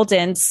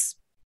consultants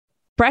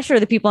pressure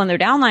the people in their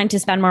downline to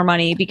spend more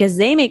money because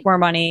they make more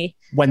money.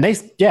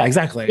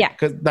 Exactly. Yeah.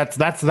 Because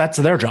that's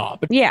their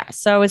job. Yeah.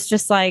 So it's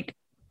just like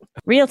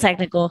real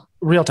technical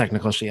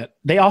shit.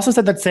 They also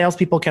said that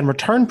salespeople can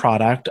return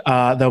product,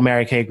 though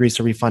Mary Kay agrees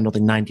to refund only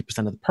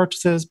 90% of the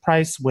purchases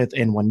price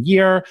within 1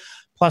 year.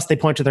 Plus, they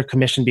point to their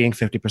commission being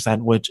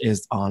 50%, which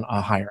is on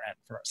a higher end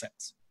for our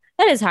sales.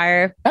 That is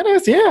higher. That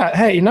is, yeah.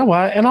 Hey, you know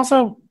what? And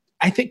also,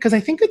 I think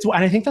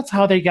that's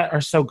how they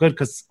are so good.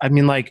 Because I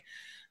mean, like,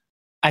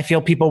 I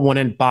feel people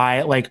wouldn't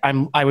buy, like,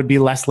 I would be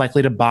less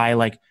likely to buy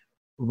like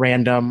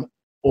random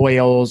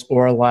oils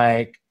or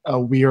like a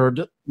weird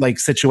like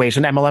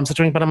MLM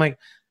situation. But I'm like,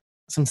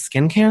 some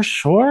skincare,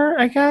 sure,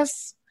 I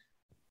guess.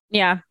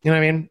 Yeah. You know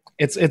what I mean?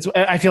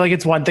 I feel like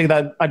it's one thing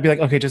that I'd be like,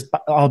 okay,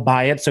 I'll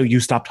buy it so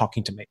you stop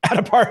talking to me at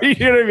a party.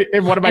 You know what I mean?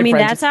 And one of my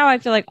friends, that's how I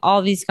feel like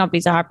all these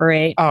companies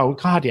operate. Oh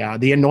God, yeah.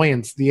 The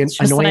annoyance is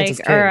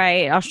like, all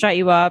right, I'll shut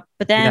you up.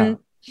 But then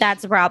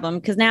that's a problem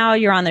because now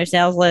you're on their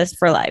sales list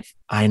for life.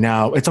 I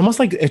know. It's almost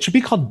like it should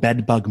be called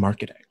bed bug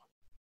marketing.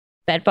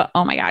 Bed bug.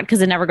 Oh my God.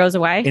 Because it never goes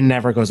away. It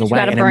never goes away.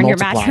 You got to burn your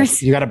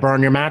mattress. You got to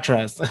burn your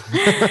mattress.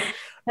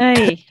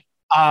 Hey.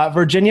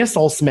 Virginia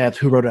Solsmith,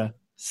 who wrote a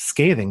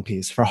scathing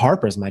piece for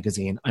Harper's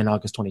Magazine in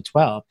August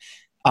 2012,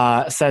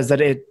 says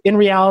that in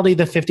reality,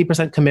 the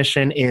 50%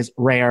 commission is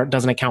rare,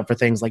 doesn't account for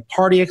things like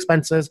party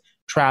expenses,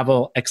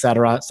 travel,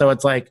 etc. So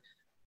it's like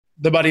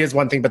the money is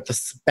one thing, but the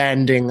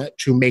spending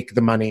to make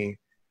the money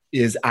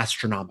is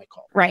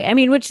astronomical. Right. I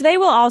mean, which they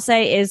will all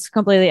say is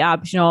completely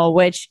optional,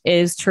 which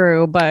is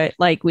true. But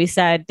like we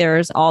said,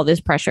 there's all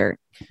this pressure.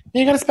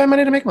 You got to spend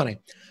money to make money.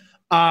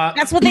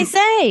 That's what they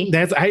say.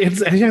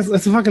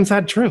 It's a fucking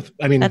sad truth.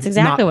 I mean, that's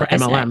exactly what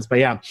MLMs, but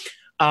yeah.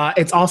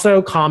 It's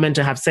also common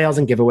to have sales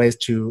and giveaways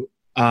to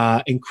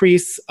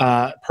increase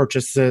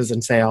purchases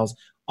and sales,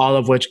 all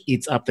of which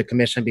eats up the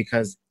commission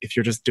because if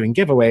you're just doing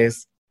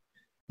giveaways,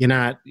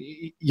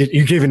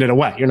 you're giving it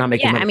away. You're not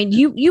making money. I mean,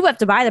 you have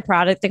to buy the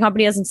product. The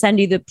company doesn't send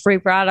you the free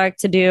product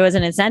to do as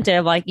an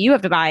incentive. Like you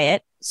have to buy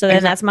it. So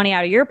then that's money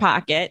out of your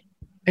pocket.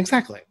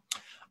 Exactly.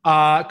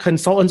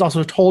 Consultants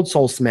also told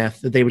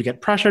Solsmith that they would get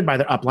pressured by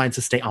their uplines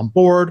to stay on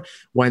board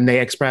when they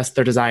expressed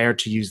their desire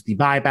to use the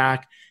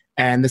buyback.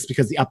 And this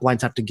because the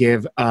uplines have to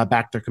give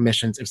back their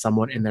commissions if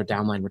someone in their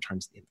downline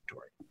returns the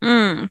inventory.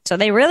 So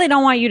they really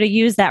don't want you to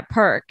use that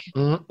perk.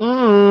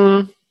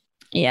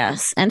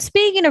 Yes. And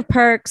speaking of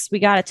perks, we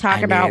got to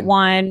talk about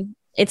one.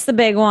 It's the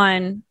big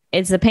one.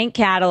 It's the pink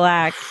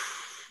Cadillac.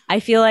 I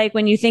feel like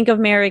when you think of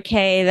Mary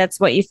Kay, that's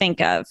what you think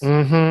of. I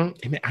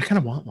mean, I kind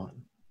of want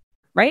one.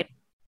 Right?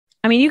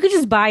 I mean, you could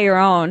just buy your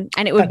own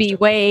and it would be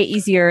way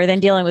easier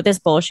than dealing with this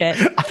bullshit.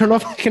 I don't know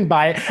if I can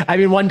buy it. I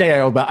mean, one day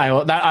I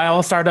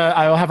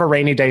will have a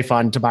rainy day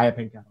fund to buy a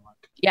pink Cadillac.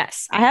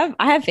 Yes, I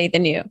have faith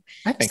in you.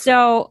 I think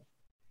so.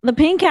 The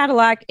pink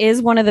Cadillac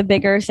is one of the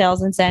bigger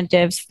sales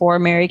incentives for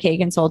Mary Kay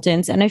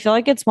consultants, and I feel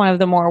like it's one of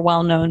the more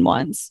well-known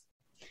ones.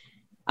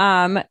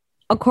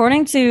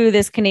 According to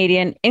this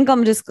Canadian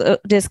income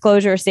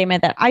disclosure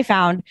statement that I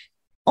found,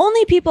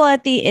 only people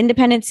at the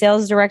independent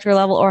sales director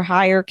level or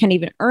higher can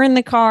even earn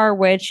the car,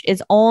 which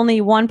is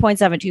only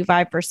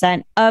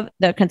 1.725% of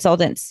the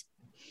consultants.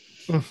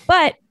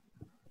 But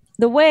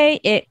the way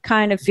it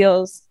kind of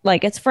feels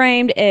like it's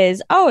framed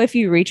is, oh, if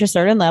you reach a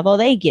certain level,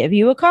 they give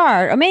you a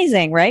car.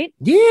 Amazing, right?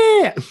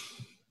 Yeah.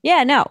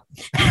 Yeah, no.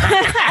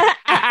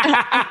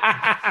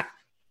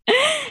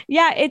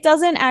 Yeah, it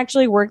doesn't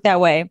actually work that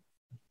way.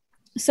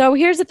 So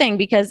here's the thing,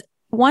 because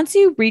once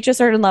you reach a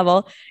certain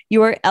level,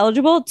 you are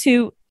eligible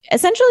to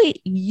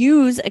essentially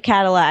use a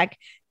Cadillac,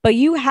 but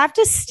you have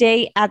to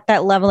stay at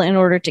that level in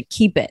order to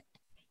keep it.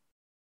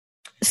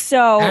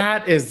 So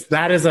that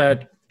is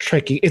a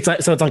tricky. It's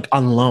like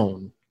on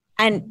loan.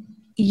 And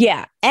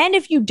yeah. And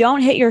if you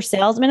don't hit your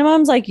sales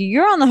minimums, like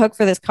you're on the hook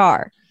for this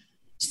car.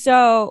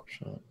 So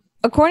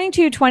according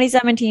to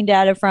 2017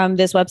 data from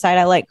this website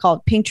I like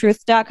called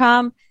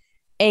pinktruth.com,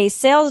 a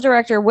sales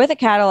director with a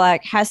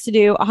Cadillac has to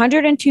do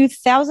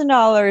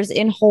 $102,000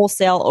 in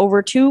wholesale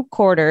over 2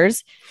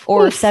 quarters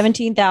or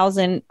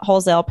 $17,000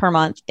 wholesale per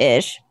month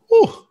ish,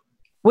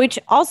 which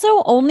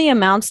also only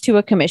amounts to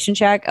a commission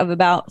check of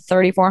about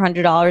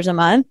 $3,400 a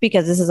month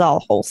because this is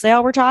all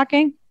wholesale we're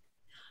talking.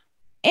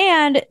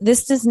 And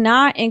this does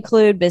not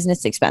include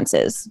business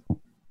expenses.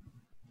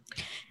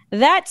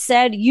 That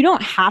said, you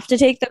don't have to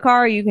take the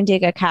car. You can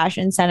take a cash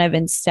incentive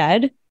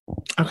instead.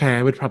 Okay,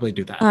 I would probably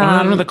do that. I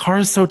don't know. The car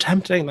is so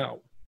tempting,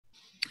 though.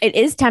 It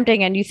is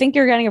tempting, and you think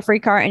you're getting a free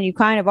car, and you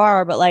kind of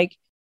are, but like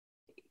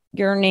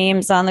your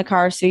name's on the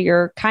car, so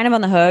you're kind of on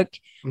the hook.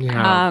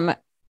 Yeah.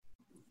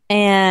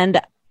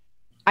 And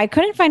I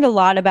couldn't find a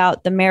lot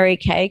about the Mary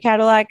Kay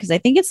Cadillac because I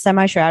think it's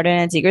semi-shrouded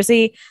in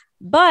secrecy.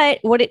 But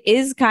what it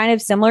is kind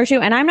of similar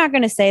to, and I'm not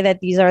going to say that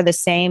these are the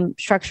same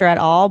structure at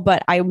all,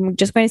 but I'm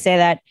just going to say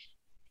that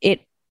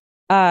it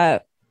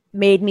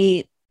made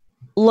me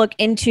look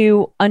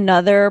into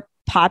another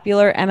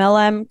popular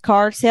MLM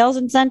car sales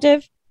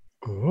incentive,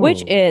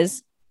 which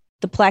is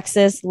the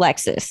Plexus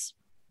Lexus.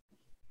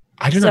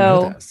 I do not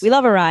know this. We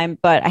love a rhyme,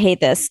 but I hate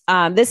this.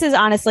 This is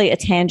honestly a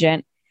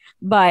tangent,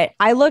 but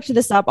I looked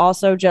this up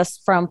also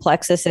just from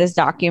Plexus's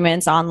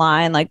documents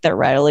online, like they're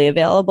readily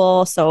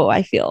available. So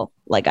I feel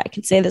like I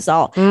can say this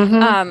all.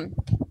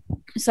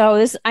 So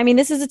this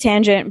is a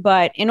tangent,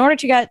 but in order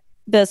to get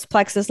this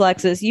Plexus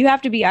Lexus, you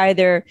have to be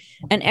either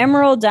an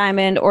emerald,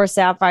 diamond, or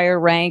sapphire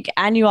rank,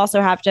 and you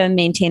also have to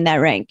maintain that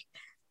rank.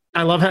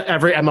 I love how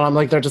every MLM,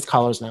 like they're just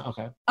colors now.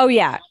 Okay. Oh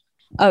yeah.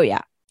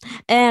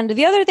 And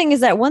the other thing is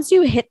that once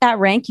you hit that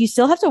rank, you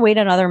still have to wait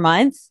another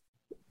month,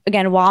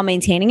 again, while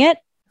maintaining it,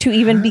 to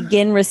even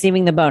begin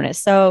receiving the bonus.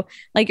 So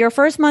like your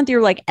first month,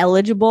 you're like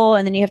eligible,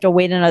 and then you have to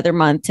wait another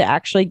month to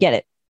actually get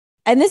it.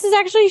 And this is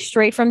actually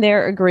straight from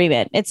their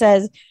agreement. It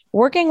says,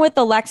 working with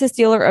the Lexus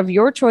dealer of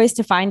your choice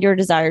to find your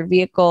desired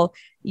vehicle,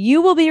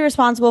 you will be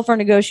responsible for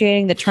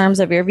negotiating the terms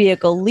of your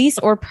vehicle lease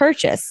or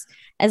purchase.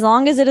 As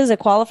long as it is a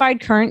qualified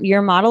current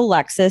year model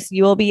Lexus,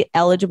 you will be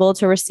eligible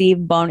to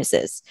receive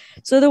bonuses.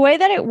 So the way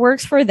that it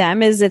works for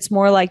them is it's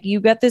more like you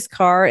get this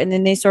car and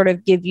then they sort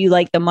of give you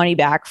like the money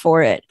back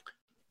for it.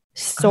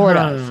 Sort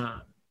of.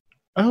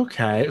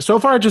 Okay. So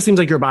far, it just seems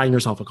like you're buying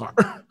yourself a car.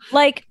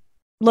 Like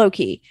low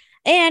key.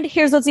 And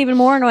here's what's even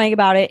more annoying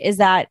about it is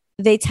that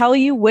they tell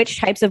you which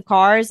types of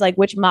cars, like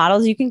which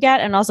models you can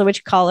get and also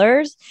which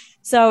colors.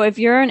 So if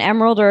you're an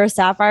emerald or a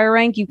sapphire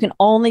rank, you can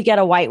only get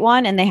a white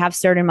one, and they have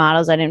certain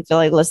models. I didn't feel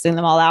like listing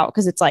them all out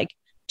because it's like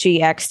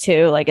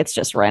GX2, like it's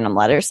just random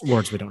letters.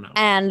 Words we don't know.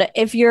 And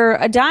if you're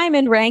a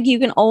diamond rank, you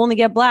can only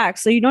get black.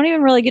 So you don't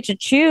even really get to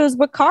choose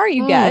what car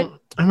you get.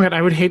 I mean,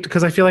 I would hate,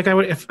 because I feel like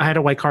if I had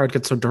a white car, it'd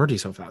get so dirty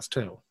so fast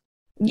too.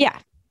 Yeah.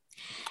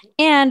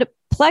 And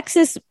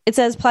Plexus, it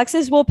says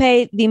Plexus will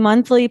pay the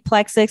monthly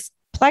Plexus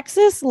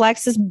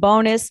Lexus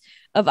bonus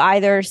of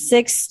either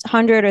 $600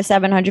 or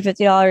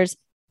 $750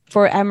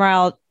 for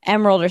emerald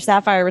or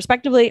sapphire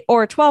respectively,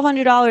 or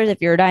 $1,200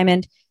 if you're a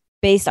diamond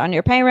based on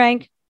your pay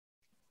rank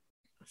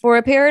for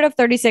a period of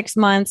 36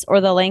 months or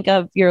the length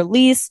of your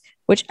lease,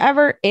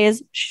 whichever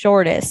is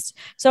shortest.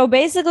 So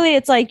basically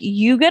it's like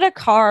you get a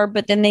car,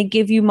 but then they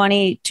give you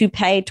money to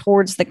pay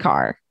towards the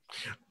car.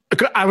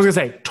 I was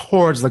going to say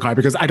towards the car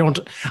because I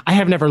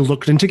have never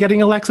looked into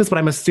getting a Lexus, but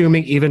I'm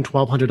assuming even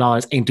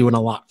 $1,200 ain't doing a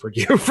lot for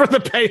you for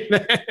the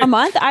payment. A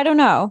month? I don't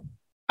know.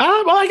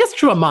 Well, I guess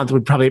true. A month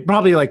would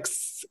probably like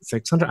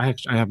 600. I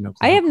have no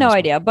clue. I have no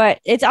idea, but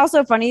it's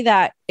also funny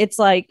that it's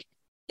like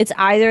It's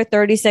either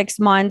 36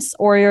 months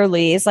or your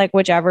lease, like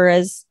whichever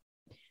is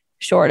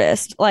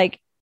shortest. Like,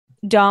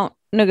 don't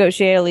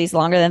negotiate a lease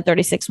longer than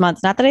 36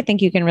 months. Not that I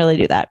think you can really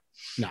do that.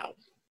 No.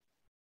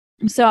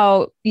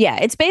 So, yeah,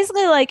 it's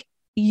basically like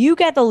you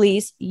get the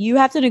lease, you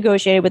have to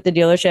negotiate it with the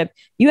dealership.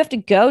 You have to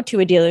go to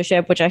a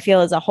dealership, which I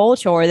feel is a whole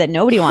chore that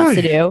nobody wants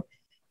to do.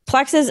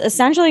 Plexus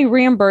essentially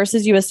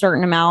reimburses you a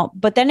certain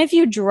amount, but then if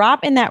you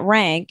drop in that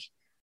rank,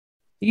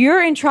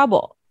 you're in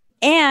trouble.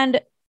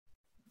 And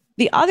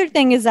the other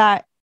thing is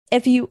that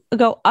if you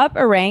go up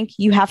a rank,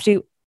 you have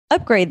to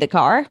upgrade the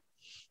car.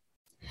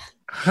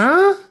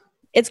 Huh?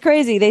 It's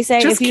crazy. They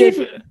say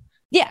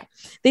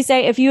they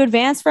say if you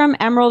advance from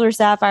Emerald or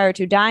Sapphire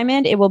to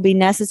Diamond, it will be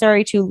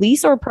necessary to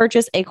lease or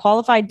purchase a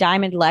qualified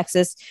Diamond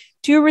Lexus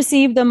to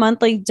receive the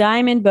monthly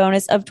Diamond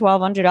bonus of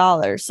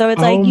 $1,200. So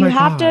it's like you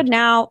have to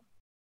now,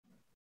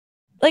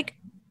 like,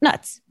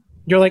 nuts.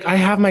 You're like, I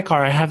have my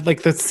car. I have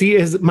like the C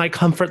is my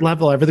comfort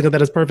level. Everything of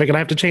that is perfect, and I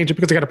have to change it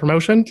because I got a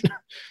promotion.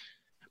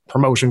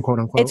 Promotion, quote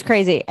unquote. It's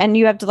crazy, and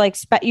you have to like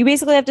you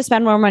basically have to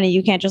spend more money.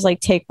 You can't just like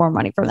take more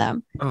money from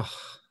them. Ugh.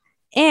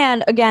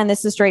 And again,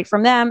 this is straight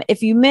from them.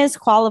 If you miss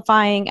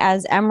qualifying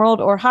as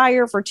Emerald or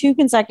higher for 2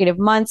 consecutive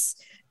months,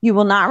 you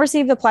will not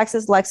receive the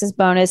Plexus Lexus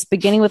bonus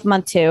beginning with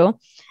month 2.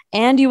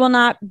 And you will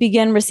not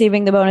begin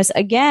receiving the bonus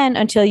again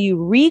until you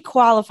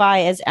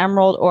requalify as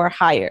Emerald or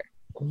higher.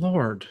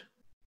 Lord.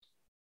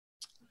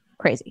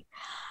 Crazy.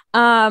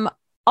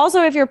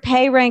 Also, if your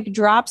pay rank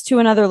drops to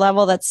another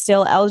level that's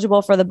still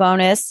eligible for the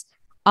bonus,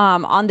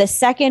 on the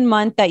second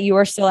month that you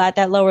are still at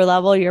that lower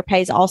level, your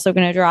pay is also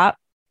going to drop.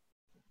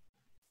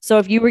 So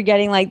if you were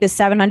getting like the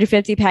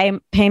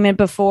 $750 payment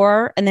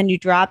before, and then you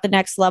drop the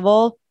next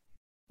level,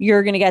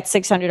 you're going to get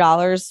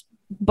 $600,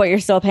 but you're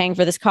still paying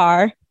for this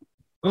car.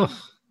 Ugh.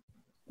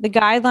 The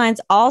guidelines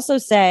also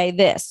say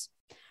this: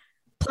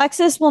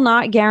 Plexus will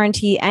not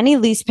guarantee any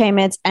lease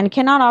payments and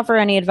cannot offer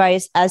any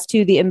advice as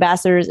to the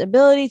ambassador's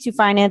ability to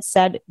finance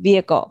said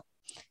vehicle.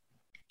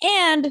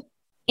 And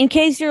in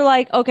case you're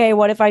like, okay,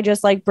 what if I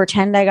just like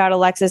pretend I got a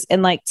Lexus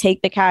and like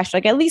take the cash?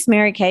 Like, at least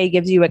Mary Kay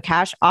gives you a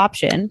cash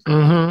option.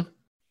 Mm-hmm.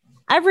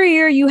 Every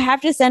year you have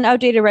to send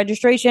outdated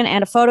registration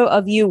and a photo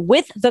of you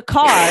with the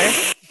car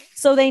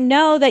so they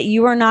know that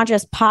you are not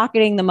just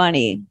pocketing the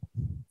money.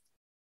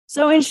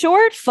 So in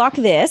short, fuck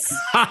this.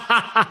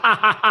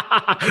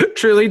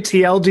 Truly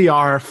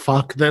TLDR,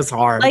 fuck this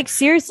hard. Like,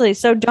 seriously.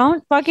 So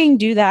don't fucking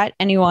do that,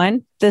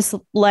 anyone. This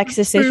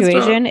Lexus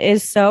situation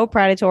is so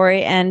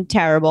predatory and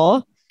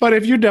terrible. But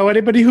if you know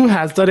anybody who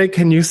has done it,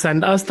 can you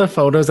send us the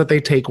photos that they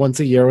take once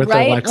a year with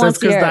their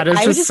Lexus? Because that is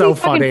just so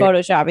funny.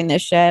 Photoshopping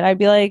this shit. I'd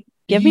be like,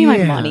 give me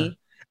my money.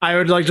 I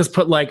would like just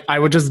put like, I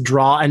would just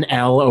draw an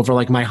L over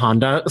like my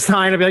Honda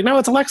sign. I'd be like, no,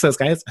 it's a Lexus,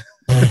 guys.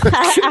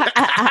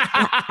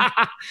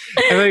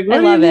 Like, I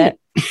love it.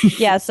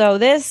 Yeah. So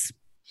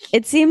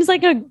it seems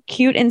like a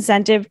cute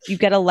incentive. You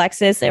get a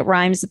Lexus. It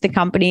rhymes with the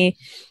company,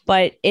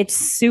 but it's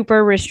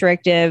super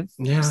restrictive.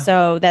 Yeah.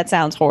 So that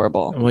sounds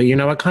horrible. Well, you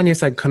know what Kanye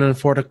said? Couldn't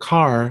afford a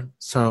car,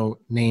 so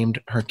named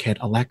her kid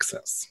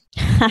Alexis.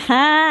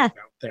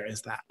 There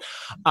is that.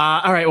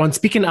 All right. Well, and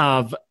speaking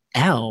of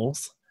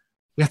L's,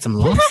 we got some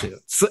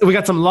lawsuits. We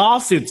got some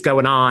lawsuits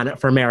going on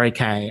for Mary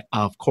Kay,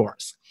 of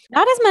course.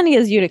 Not as many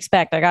as you'd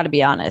expect, I got to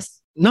be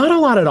honest. Not a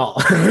lot at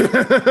all.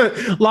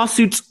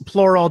 Lawsuits,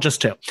 plural,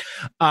 just 2.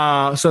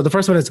 So the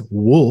first one is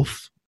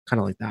Wolf, kind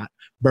of like that,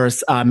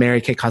 versus Mary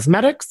Kay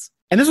Cosmetics.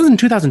 And this was in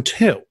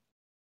 2002.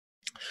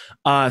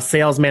 A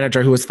sales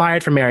manager who was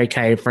fired from Mary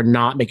Kay for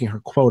not making her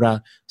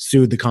quota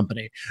sued the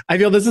company. I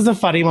feel this is a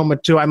funny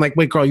moment too. I'm like,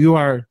 wait, girl, you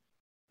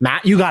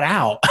got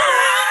out.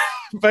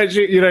 But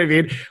she, you know what I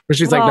mean? Where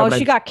she's like, no,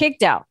 she got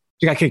kicked out.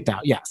 She got kicked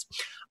out, yes.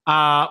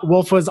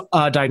 Wolf was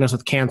diagnosed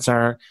with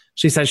cancer.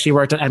 She says she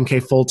worked at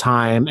MK full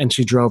time and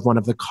she drove one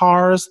of the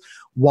cars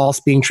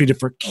whilst being treated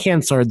for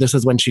cancer. This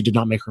is when she did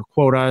not make her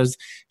quotas.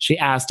 She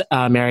asked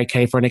Mary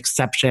Kay for an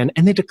exception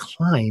and they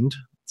declined.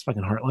 It's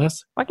fucking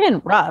heartless.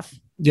 Fucking rough.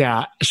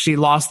 Yeah. She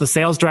lost the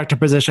sales director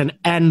position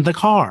and the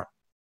car.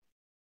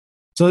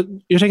 So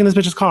you're taking this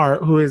bitch's car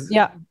who is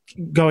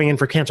going in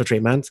for cancer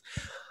treatments.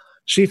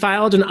 She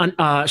filed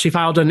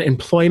an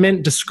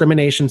employment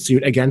discrimination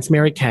suit against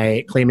Mary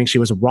Kay, claiming she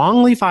was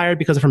wrongly fired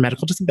because of her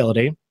medical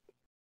disability.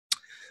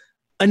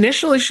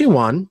 Initially, she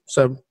won,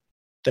 so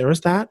there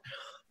was that.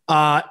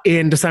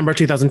 In December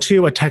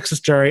 2002, a Texas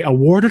jury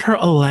awarded her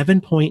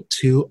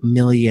 $11.2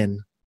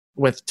 million,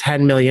 with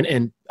 $10 million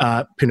in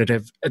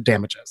punitive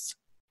damages.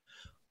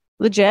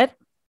 Legit.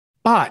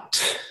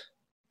 But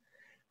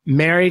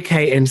Mary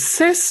Kay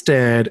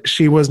insisted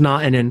she was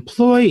not an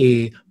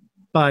employee,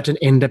 but an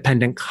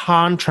independent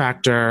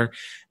contractor.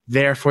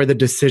 Therefore, the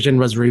decision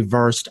was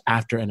reversed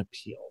after an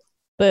appeal.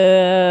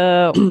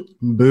 Boo.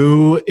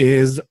 Boo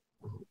is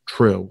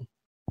true.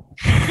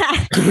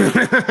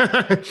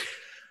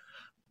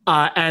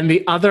 And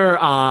the other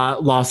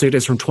lawsuit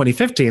is from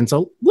 2015,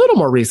 so a little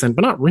more recent,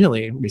 but not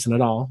really recent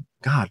at all.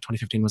 God,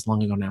 2015 was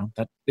long ago now.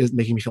 That is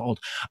making me feel old.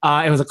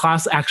 It was a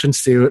class action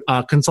suit.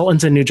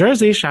 Consultants in New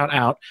Jersey, shout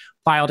out,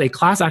 filed a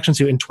class action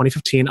suit in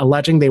 2015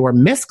 alleging they were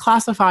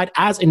misclassified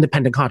as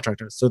independent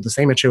contractors. So the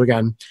same issue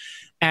again.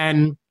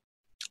 And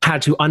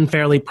had to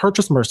unfairly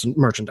purchase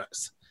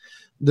merchandise.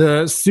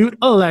 The suit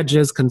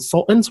alleges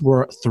consultants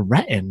were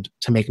threatened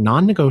to make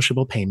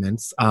non-negotiable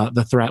payments.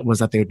 The threat was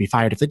that they would be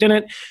fired if they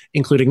didn't,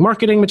 including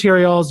marketing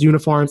materials,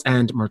 uniforms,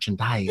 and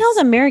merchandise. How's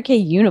a Mary Kay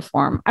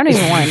uniform? I don't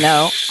even want to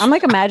know. I'm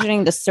like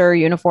imagining the Sir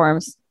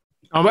uniforms.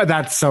 Oh,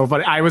 that's so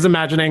funny. I was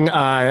imagining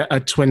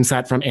a twin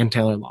set from Ann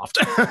Taylor Loft.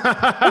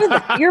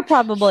 You're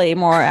probably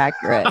more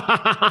accurate.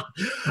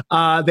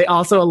 They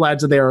also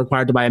allege that they are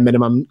required to buy a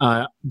minimum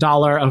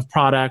dollar of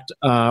product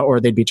or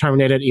they'd be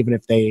terminated even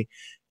if they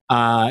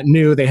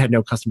knew they had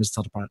no customers to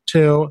sell the product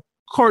to.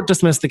 Court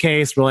dismissed the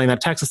case, ruling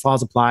that Texas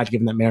laws applied,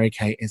 given that Mary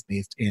Kay is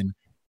based in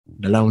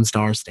the Lone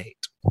Star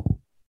State.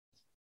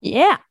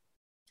 Yeah.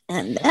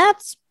 And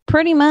that's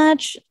pretty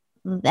much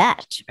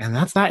that. And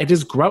that's that. It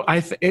is gross.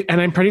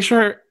 And I'm pretty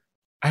sure,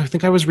 I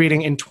think I was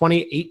reading in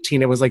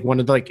 2018, it was like one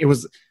of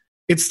the,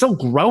 it's still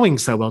growing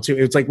so well too.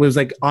 It was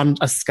like on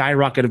a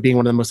skyrocket of being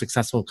one of the most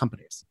successful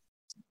companies.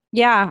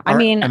 Yeah. I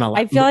mean, MLM.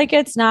 I feel like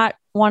it's not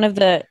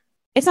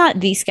it's not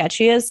the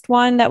sketchiest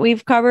one that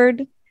we've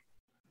covered.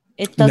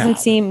 It doesn't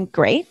seem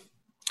great.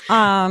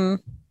 I'm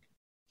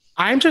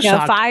just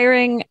shocked.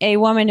 Firing a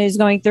woman who's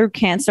going through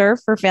cancer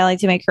for failing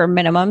to make her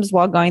minimums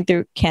while going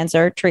through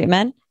cancer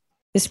treatment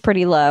is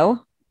pretty low.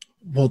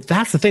 Well,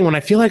 that's the thing. When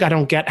I feel like I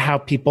don't get how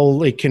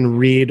people can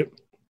read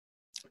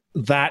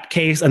that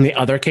case and the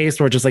other case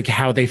where just like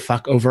how they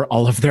fuck over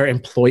all of their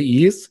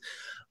employees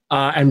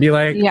and be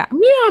like, yeah,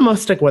 I'm gonna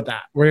stick with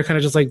that. Where you're kind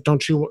of just like,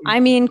 don't you?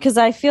 I mean, because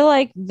I feel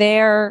like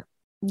they're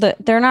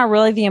not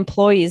really the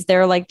employees.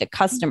 They're like the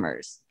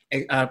customers.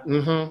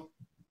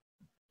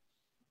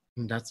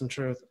 That's some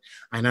truth.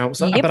 I know.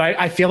 So, but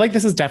I feel like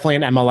this is definitely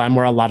an MLM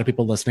where a lot of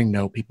people listening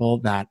know people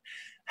that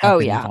have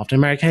been involved in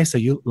Mary Kay. So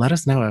you let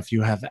us know if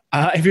you have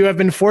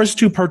been forced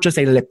to purchase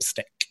a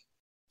lipstick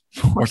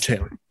or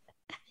two.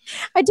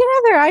 I did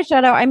have their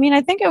eyeshadow. I mean,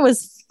 I think it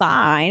was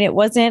fine. It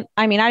wasn't.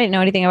 I mean, I didn't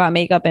know anything about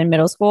makeup in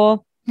middle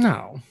school.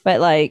 No, but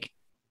like,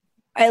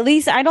 at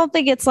least I don't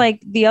think it's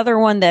like the other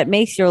one that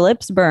makes your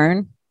lips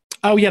burn.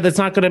 Oh yeah, that's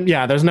not gonna.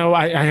 Yeah, there's no.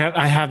 I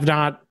have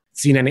not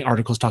seen any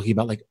articles talking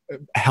about like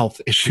health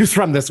issues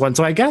from this one.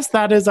 So I guess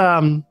that is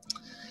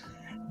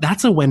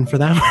that's a win for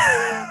them.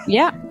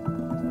 Yeah.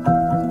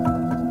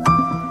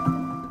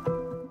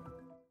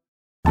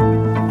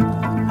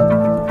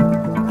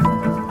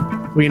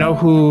 We know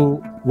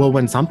who will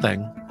win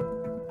something.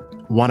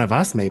 One of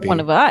us, maybe.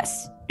 One of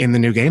us. In the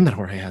new game that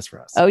Jorge has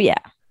for us. Oh, yeah.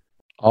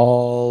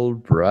 All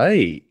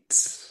right.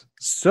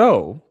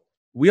 So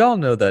we all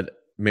know that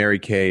Mary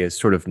Kay is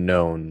sort of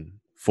known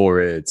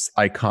for its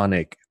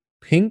iconic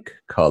pink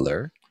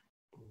color.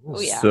 Oh,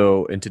 yeah.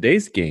 So in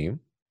today's game,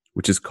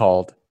 which is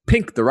called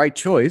Pink the Right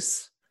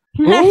Choice.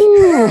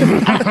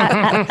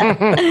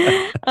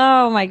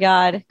 Oh my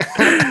God.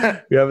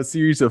 We have a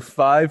series of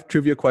 5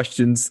 trivia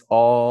questions,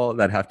 all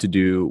that have to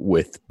do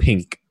with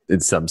pink in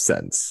some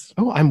sense.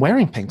 Oh, I'm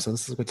wearing pink, so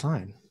this is a good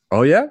sign.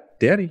 Oh yeah,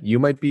 Danny, you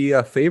might be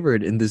a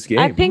favorite in this game.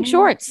 I have pink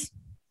shorts.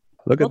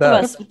 Look at Both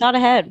that. of us, not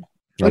ahead.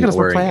 I'm not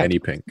wearing any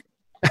pink.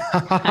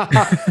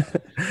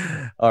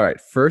 All right,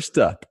 first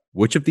up,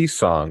 which of these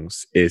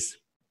songs is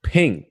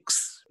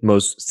Pink's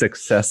most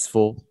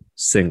successful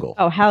single?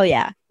 Oh, hell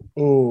yeah.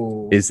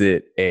 Ooh. Is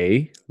it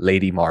A,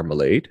 Lady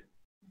Marmalade,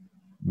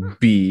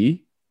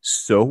 B,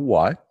 So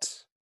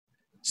What,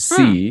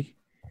 C,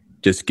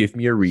 Just Give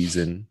Me a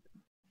Reason,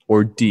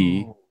 or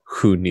D,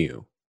 Who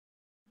Knew?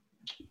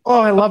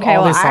 Oh, I love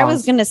all these songs. I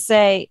was going to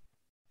say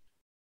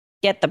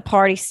Get the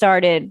Party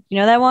Started. You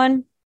know that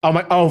one?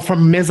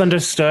 From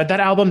Misunderstood, that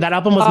album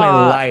was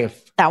my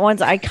life. That one's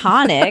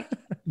iconic.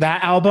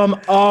 That album,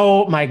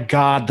 oh my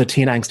God, the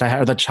teen angst I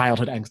had, or the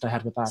childhood angst I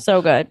had with that.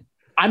 So good.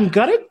 I'm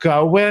going to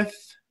go with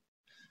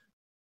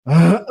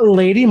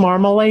Lady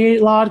Marmalade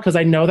because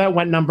I know that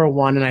went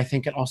 #1 and I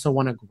think it also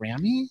won a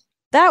Grammy.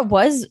 That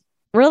was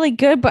really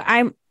good, but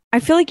I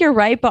feel like you're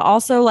right, but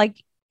also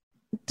like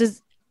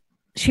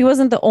she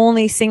wasn't the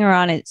only singer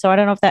on it, so I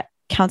don't know if that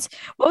counts.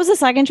 What was the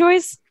second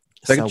choice?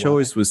 Second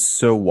choice was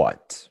So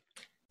What.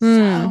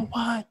 So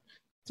what?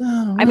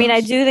 I mean,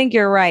 I do think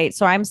you're right,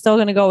 so I'm still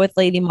going to go with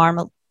Lady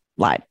Marmalade.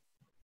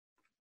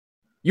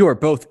 You are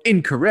both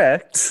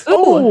incorrect.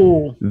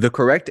 Oh, the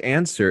correct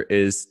answer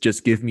is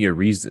Just Give Me a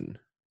Reason.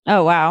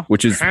 Oh, wow.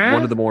 Which is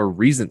one of the more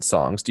recent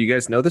songs. Do you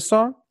guys know this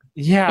song?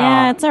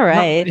 Yeah, it's all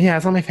right.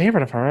 It's not my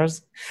favorite of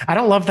hers. I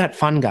don't love that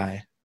fun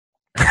guy.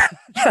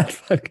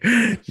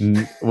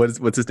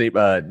 What's his name?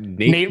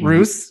 Nate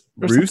Ruess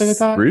or something like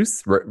that?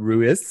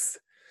 Ruess.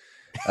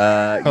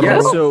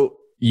 Yeah, so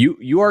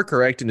you are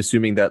correct in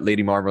assuming that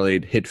Lady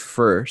Marmalade hit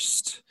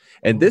first.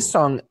 And this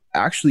song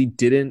actually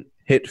didn't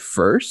hit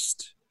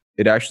first.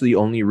 It actually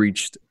only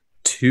reached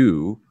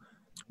 2,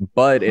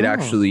 but it Oh.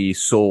 actually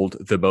sold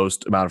the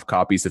most amount of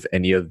copies of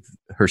any of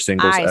her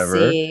singles I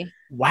ever, see.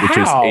 Wow. which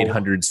is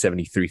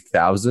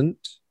 873,000.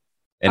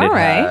 And All it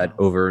right. had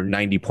over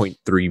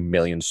 90.3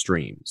 million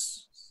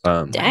streams.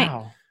 Dang.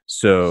 Wow.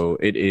 So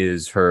it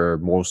is her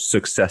most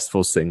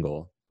successful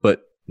single,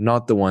 but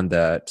not the one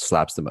that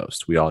slaps the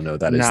most. We all know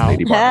that is No.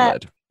 Lady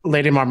Marmalade.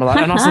 Lady Marmalade.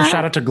 And also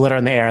shout out to Glitter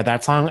in the Air.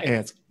 That song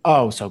is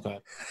so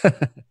good.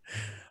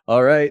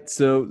 All right.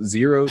 So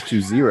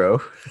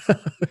 0-0.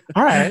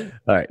 All right.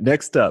 All right.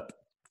 Next up,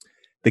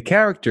 the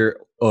character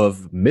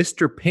of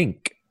Mr.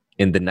 Pink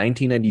in the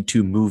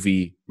 1992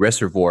 movie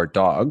Reservoir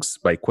Dogs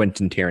by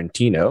Quentin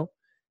Tarantino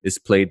is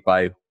played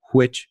by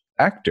which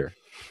actor?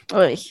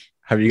 Oy,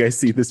 Have you guys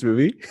seen this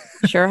movie?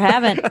 sure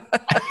haven't.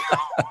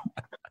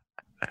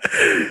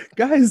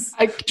 Guys,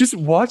 just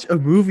watch a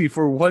movie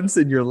for once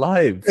in your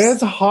lives.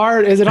 It's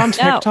hard. Is it on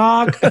No.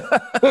 TikTok?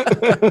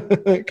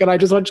 Can I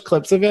just watch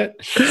clips of it?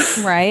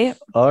 Right?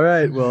 All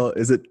right. Well,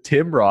 is it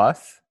Tim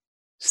Roth,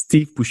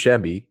 Steve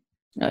Buscemi,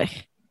 Oy.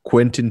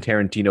 Quentin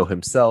Tarantino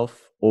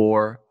himself,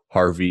 or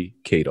Harvey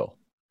Keitel?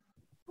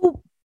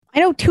 I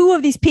know two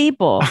of these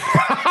people. And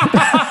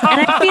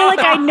I feel like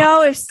I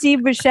know if Steve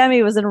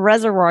Buscemi was in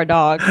Reservoir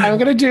Dogs. I'm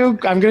gonna do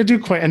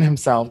Quentin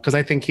himself because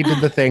I think he did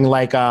the thing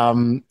like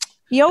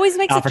He always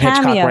makes Alfred a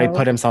Hitchcock cameo. where he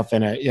put himself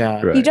in it.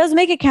 Yeah. Right. He does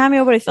make a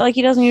cameo, but I feel like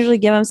he doesn't usually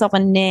give himself a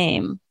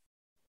name.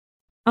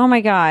 Oh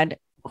my God.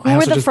 Who I were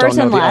also the just first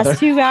don't and know the last other.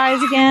 two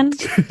guys again?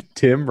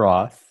 Tim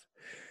Roth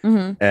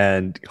hmm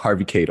and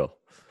Harvey Keitel.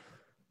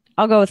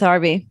 I'll go with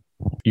Harvey.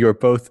 You're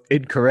both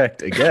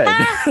incorrect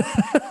again.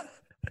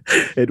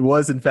 It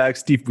was, in fact,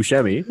 Steve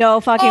Buscemi. No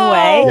fucking Oh,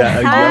 way. Yeah, a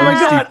Oh young my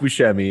God. Steve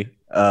Buscemi. This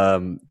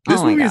Oh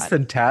my movie is God.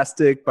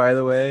 fantastic, by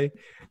the way.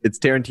 It's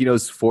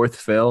Tarantino's fourth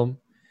film.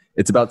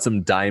 It's about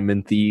some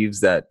diamond thieves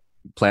that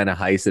plan a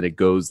heist and it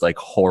goes like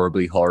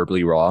horribly,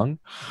 horribly wrong.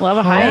 Love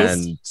a heist.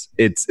 And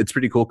it's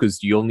pretty cool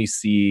because you only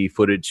see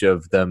footage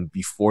of them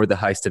before the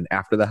heist and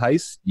after the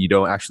heist. You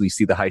don't actually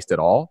see the heist at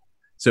all.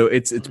 So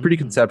it's pretty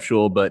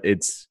conceptual, but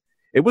it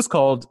was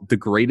called the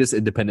greatest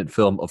independent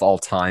film of all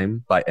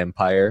time by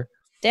Empire.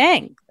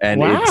 Dang.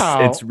 And Wow.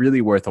 it's really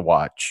worth a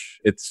watch.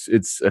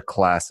 It's a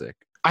classic.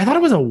 I thought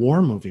it was a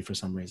war movie for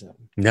some reason.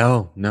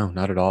 No,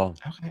 not at all.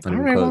 Okay. Not All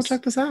even right, I'll close.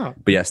 check this out.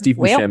 But yeah, Steve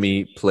Well.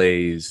 Buscemi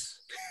plays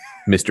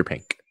Mr.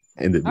 Pink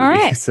in the movie. All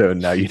right. So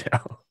now you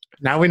know.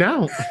 Now we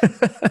know.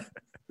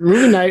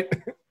 Movie night.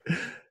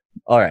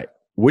 All right.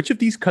 Which of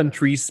these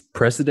countries'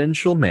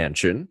 presidential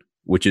mansion,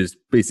 which is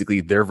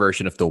basically their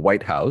version of the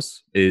White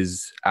House,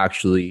 is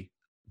actually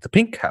the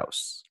Pink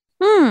House?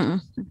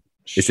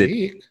 Is it-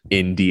 Chic.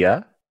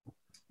 India,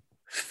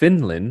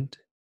 Finland,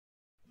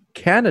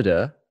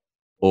 Canada,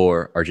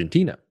 or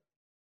Argentina?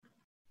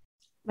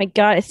 My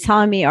God, it's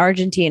telling me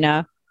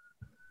Argentina.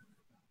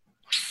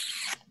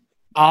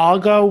 I'll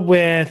go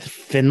with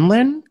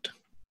Finland.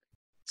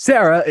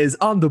 Sarah is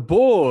on the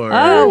board.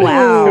 Oh,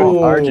 wow.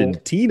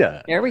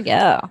 Argentina. There we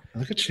go.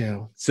 Look at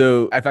you.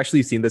 So I've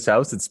actually seen this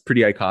house. It's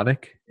pretty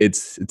iconic.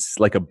 It's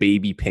like a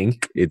baby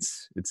pink.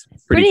 It's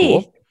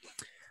pretty Pretty.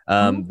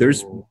 cool.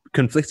 There's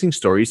conflicting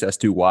stories as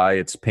to why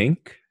it's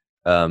pink.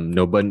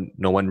 No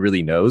one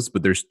really knows,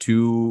 but there's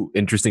two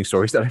interesting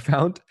stories that I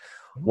found.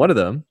 One of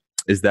them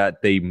is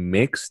that they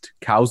mixed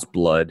cow's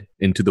blood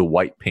into the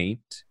white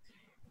paint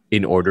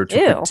in order to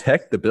Ew.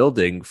 protect the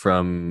building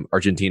from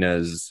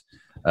Argentina's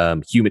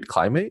humid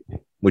climate,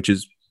 which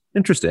is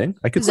interesting.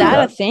 I could Is see that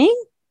that. a thing?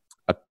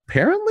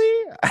 Apparently,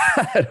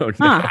 I don't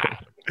know. Huh.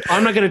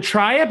 I'm not going to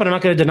try it, but I'm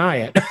not going to deny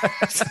it.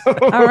 So-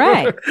 All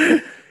right.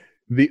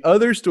 The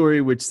other story,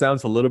 which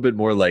sounds a little bit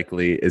more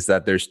likely, is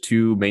that there's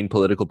two main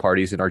political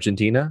parties in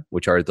Argentina,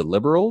 which are the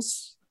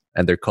liberals,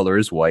 and their color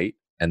is white,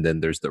 and then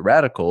there's the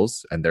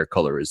radicals, and their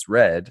color is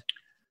red.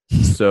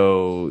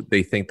 So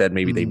they think that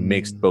maybe they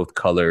mixed both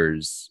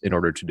colors in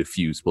order to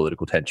diffuse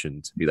political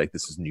tension, to be like,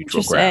 this is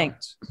neutral Interesting.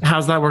 ground.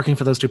 How's that working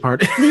for those two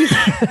parties?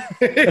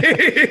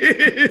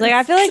 Like,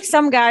 I feel like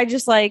some guy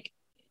just like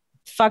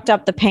fucked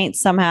up the paint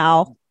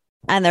somehow.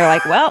 And they're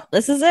like, well,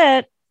 this is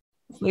it.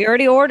 We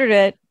already ordered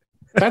it.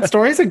 That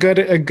story is a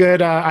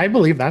good. I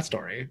believe that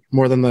story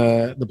more than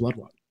the blood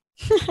one.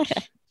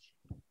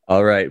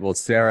 All right. Well,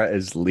 Sarah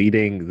is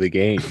leading the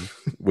game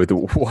with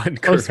one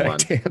Close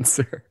correct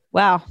answer.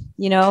 Wow.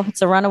 You know,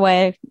 it's a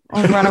runaway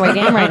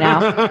game right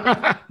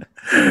now.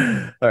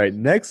 All right.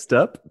 Next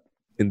up,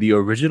 in the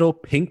original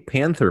Pink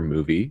Panther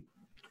movie,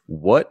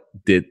 what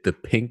did the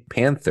Pink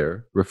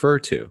Panther refer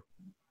to?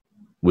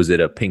 Was it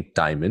a pink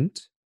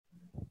diamond?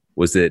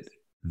 Was it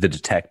the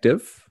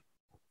detective?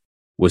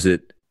 Was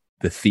it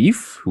the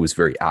thief who was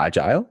very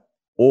agile?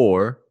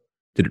 Or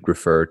did it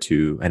refer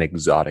to an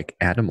exotic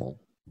animal?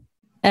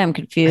 I'm I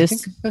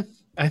confused. think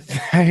I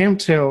am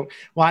too.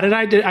 Why did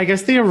I do? I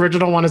guess the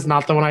original one is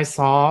not the one I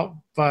saw,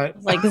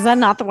 but Like, is that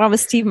not the one with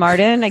Steve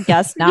Martin? I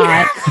guess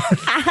not.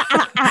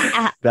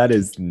 That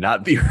is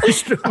not the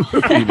original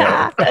movie.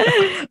 No.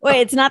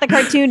 Wait, it's not the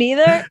cartoon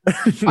either?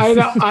 I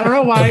don't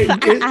know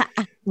why.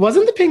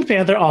 Wasn't the Pink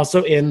Panther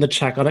also in the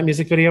Check on It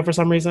music video for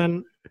some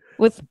reason?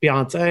 With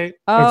Beyonce?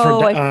 Oh,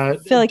 Or I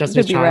feel like you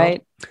Destiny's could be Child?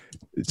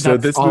 right. So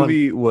That's this all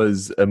movie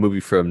was a movie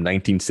from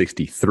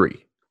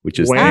 1963, which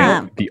is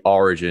Wow. the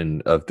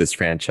origin of this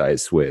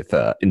franchise with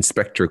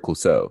Inspector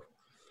Clouseau.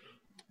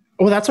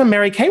 Well, that's when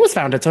Mary Kay was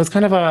founded. So it's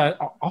kind of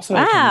also.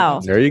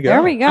 Wow. There you go.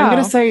 There we go. I'm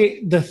going to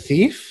say The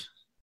Thief.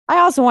 I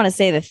also want to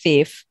say The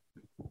Thief.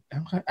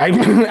 Okay.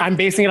 I'm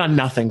basing it on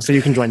nothing, so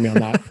you can join me on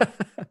that.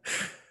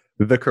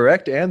 The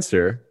correct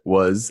answer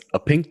was A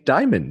Pink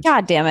Diamond.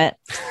 God damn it.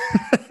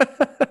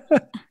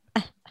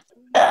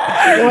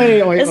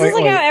 Wait, This is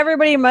like how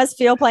everybody must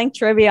feel playing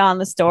trivia on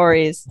the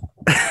stories.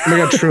 Oh my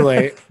God,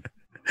 truly.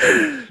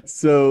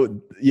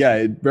 So, yeah,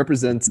 it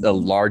represents a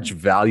large,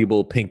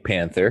 valuable pink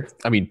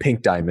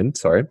diamond,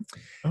 sorry.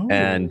 Oh.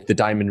 And the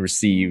diamond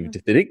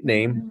received the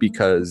nickname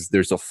because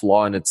there's a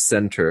flaw in its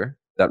center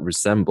that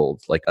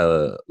resembled like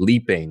a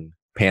leaping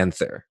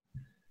panther.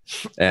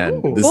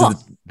 And Ooh. this Cool.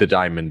 is the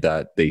diamond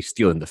that they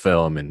steal in the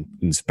film, and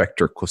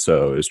Inspector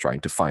Clouseau is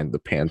trying to find the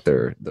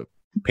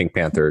Pink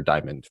Panther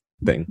diamond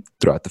thing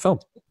throughout the film.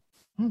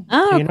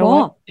 Oh, You know cool.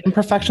 what?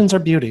 Imperfections are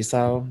beauty,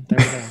 so there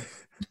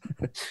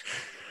we go.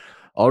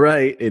 All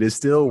right, it is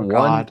still Oh,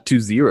 God.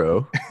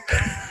 1-0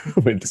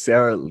 with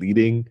Sarah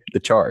leading the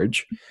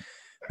charge.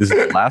 This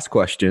is the last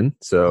question,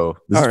 so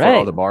this All is for right.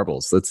 all the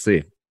marbles. Let's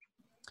see.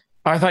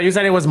 I thought you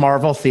said it was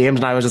Marvel themed,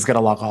 and I was just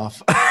gonna log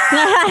off.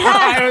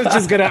 I'm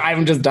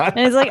just done.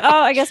 And it's like,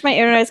 oh, I guess my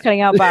internet's cutting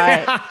out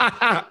by.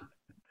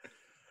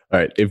 All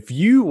right, if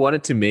you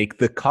wanted to make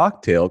the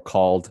cocktail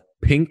called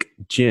pink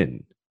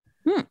gin,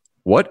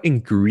 what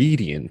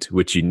ingredient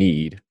would you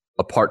need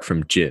apart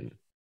from gin?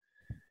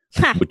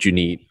 Ha. Would you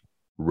need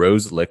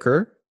rose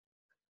liquor,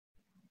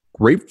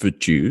 grapefruit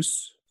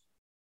juice,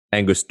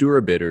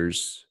 Angostura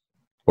bitters,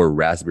 or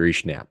raspberry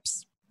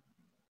schnapps?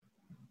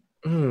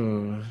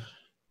 Ooh.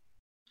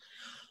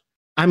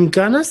 I'm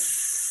gonna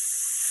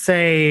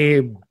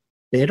say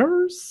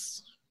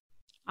bitters.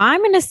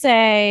 I'm going to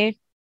say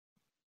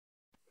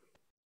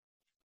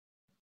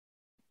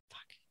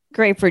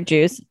grapefruit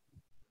juice.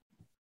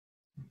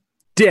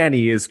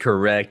 Danny is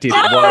correct. It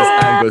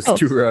was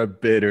Angostura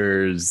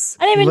bitters.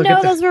 I didn't even Look know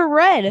at those were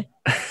red.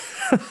 I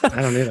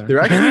don't either. They're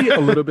actually a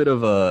little bit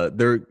of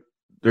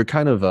they're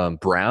kind of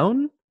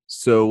brown.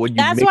 So when you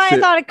That's mix why I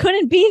it, thought it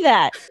couldn't be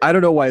that. I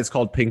don't know why it's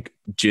called pink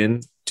gin,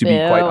 to be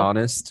quite Boo.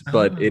 honest,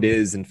 but it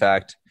is in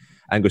fact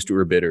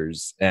Angostura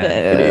bitters, and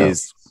it Boo.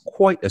 is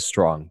quite a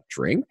strong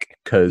drink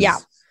because Yeah.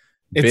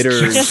 It's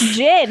bitters, Just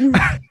gin.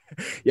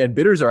 yeah, and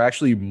bitters are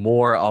actually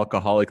more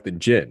alcoholic than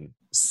gin.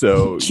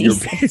 So you're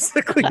Jesus.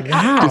 basically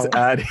Wow. just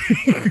adding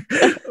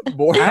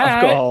more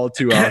alcohol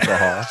to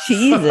alcohol.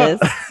 Jesus.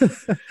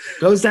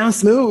 Goes down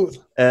smooth.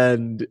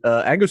 And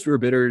Angostura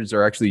bitters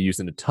are actually used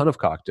in a ton of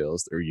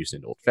cocktails. They're used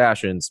in old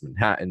fashions,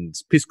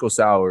 Manhattans, pisco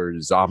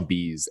sours,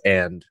 zombies,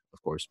 and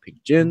of course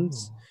pink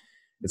gins.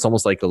 It's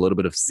almost like a little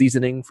bit of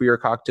seasoning for your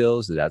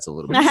cocktails. It adds a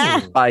little bit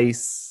of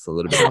spice, a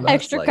little bit of that,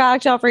 Extra like,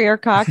 cocktail for your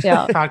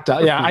cocktail.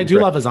 Cocktail. Yeah, I do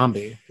love a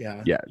zombie.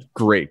 Yeah. yeah,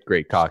 great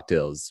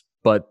cocktails.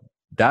 But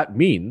that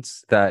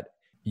means that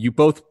you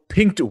both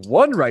pinked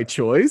one right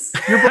choice.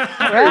 You're both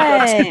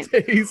Right. on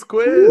today's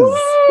quiz. Woo,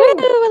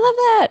 I love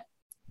that.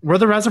 We're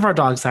the Reservoir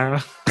Dogs,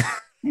 Sarah.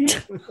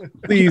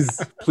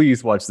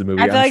 Please watch the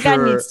movie. I feel I'm like sure,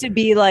 that needs to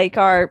be like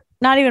our,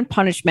 not even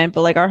punishment,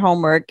 but like our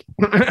homework.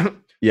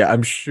 Yeah,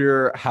 I'm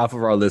sure half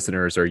of our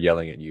listeners are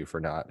yelling at you for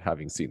not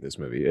having seen this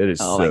movie. It is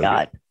Oh so my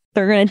God.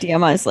 They're going to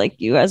DM us like,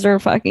 you guys are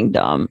fucking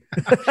dumb.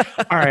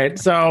 All right.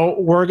 So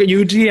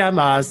you DM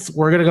us.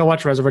 We're going to go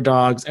watch Reservoir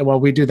Dogs. And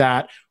while we do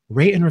that,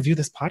 rate and review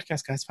this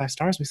podcast, guys. 5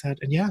 stars, we said.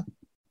 And yeah,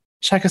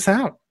 check us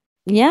out.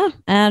 Yeah.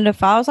 And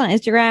follow us on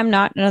Instagram,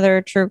 Not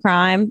Another True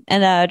Crime.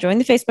 And join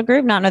the Facebook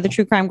group, Not Another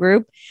True Crime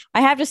group. I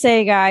have to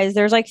say, guys,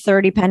 there's like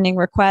 30 pending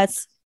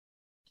requests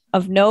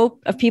of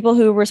people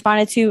who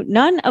responded to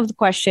none of the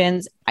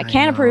questions. I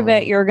can't approve know.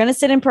 it. You're going to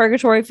sit in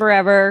purgatory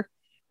forever,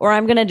 or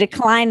I'm going to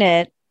decline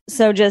it.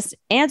 So just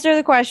answer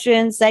the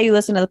questions, say you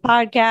listen to the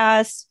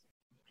podcast.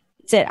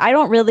 That's it. I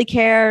don't really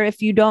care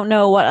if you don't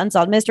know what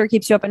unsolved mystery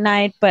keeps you up at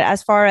night, but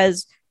as far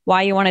as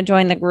why you want to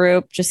join the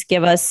group, just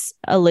give us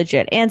a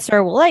legit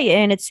answer. We'll let you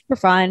in. It's super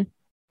fun.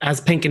 As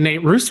Pink and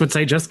Nate Roos would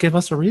say, just give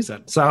us a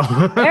reason. So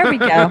There we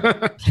go.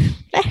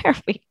 There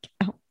we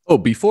go. Oh,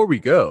 before we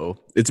go,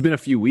 it's been a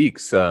few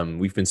weeks.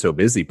 We've been so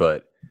busy,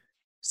 but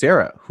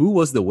Sarah, who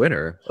was the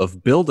winner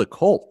of Build a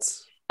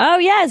Cult? Oh,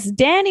 yes.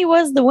 Danny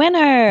was the winner.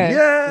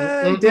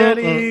 Yay,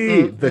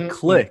 Danny! The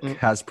click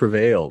has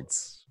prevailed.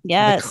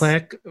 Yes. The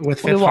Click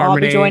with We Fifth will all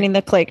Harmony. be joining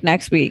the click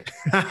next week.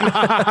 So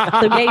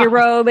get your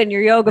robe and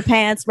your yoga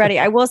pants ready.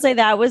 I will say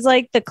that was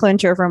like the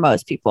clincher for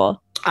most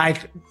people.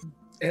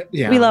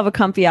 Yeah. We love a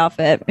comfy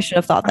outfit. I should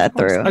have thought that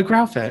through. A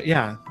outfit,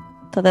 yeah.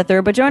 Thought that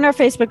through. But join our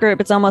Facebook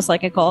group. It's almost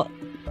like a cult.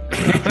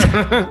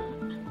 And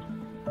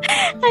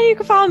you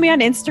can follow me on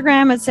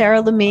Instagram at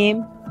Sarah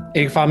Lameme.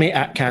 You can follow me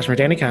at Cashmere,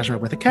 Danny Cashmere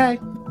with a K.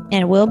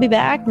 And we'll be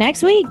back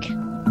next week.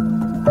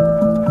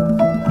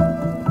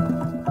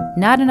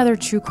 Not Another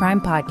True Crime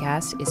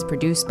Podcast is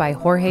produced by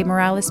Jorge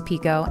Morales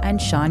Pico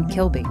and Sean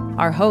Kilby.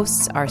 Our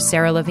hosts are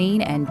Sarah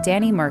Levine and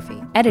Danny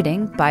Murphy.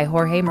 Editing by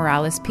Jorge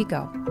Morales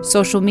Pico.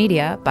 Social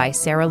media by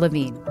Sarah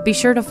Levine. Be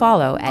sure to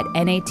follow at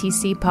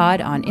NATC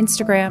Pod on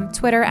Instagram,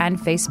 Twitter, and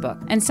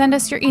Facebook. And send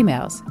us your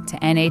emails to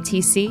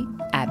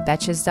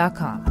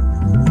natc@betches.com.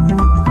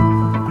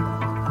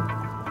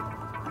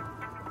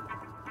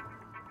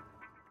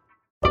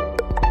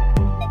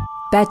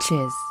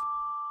 Betches.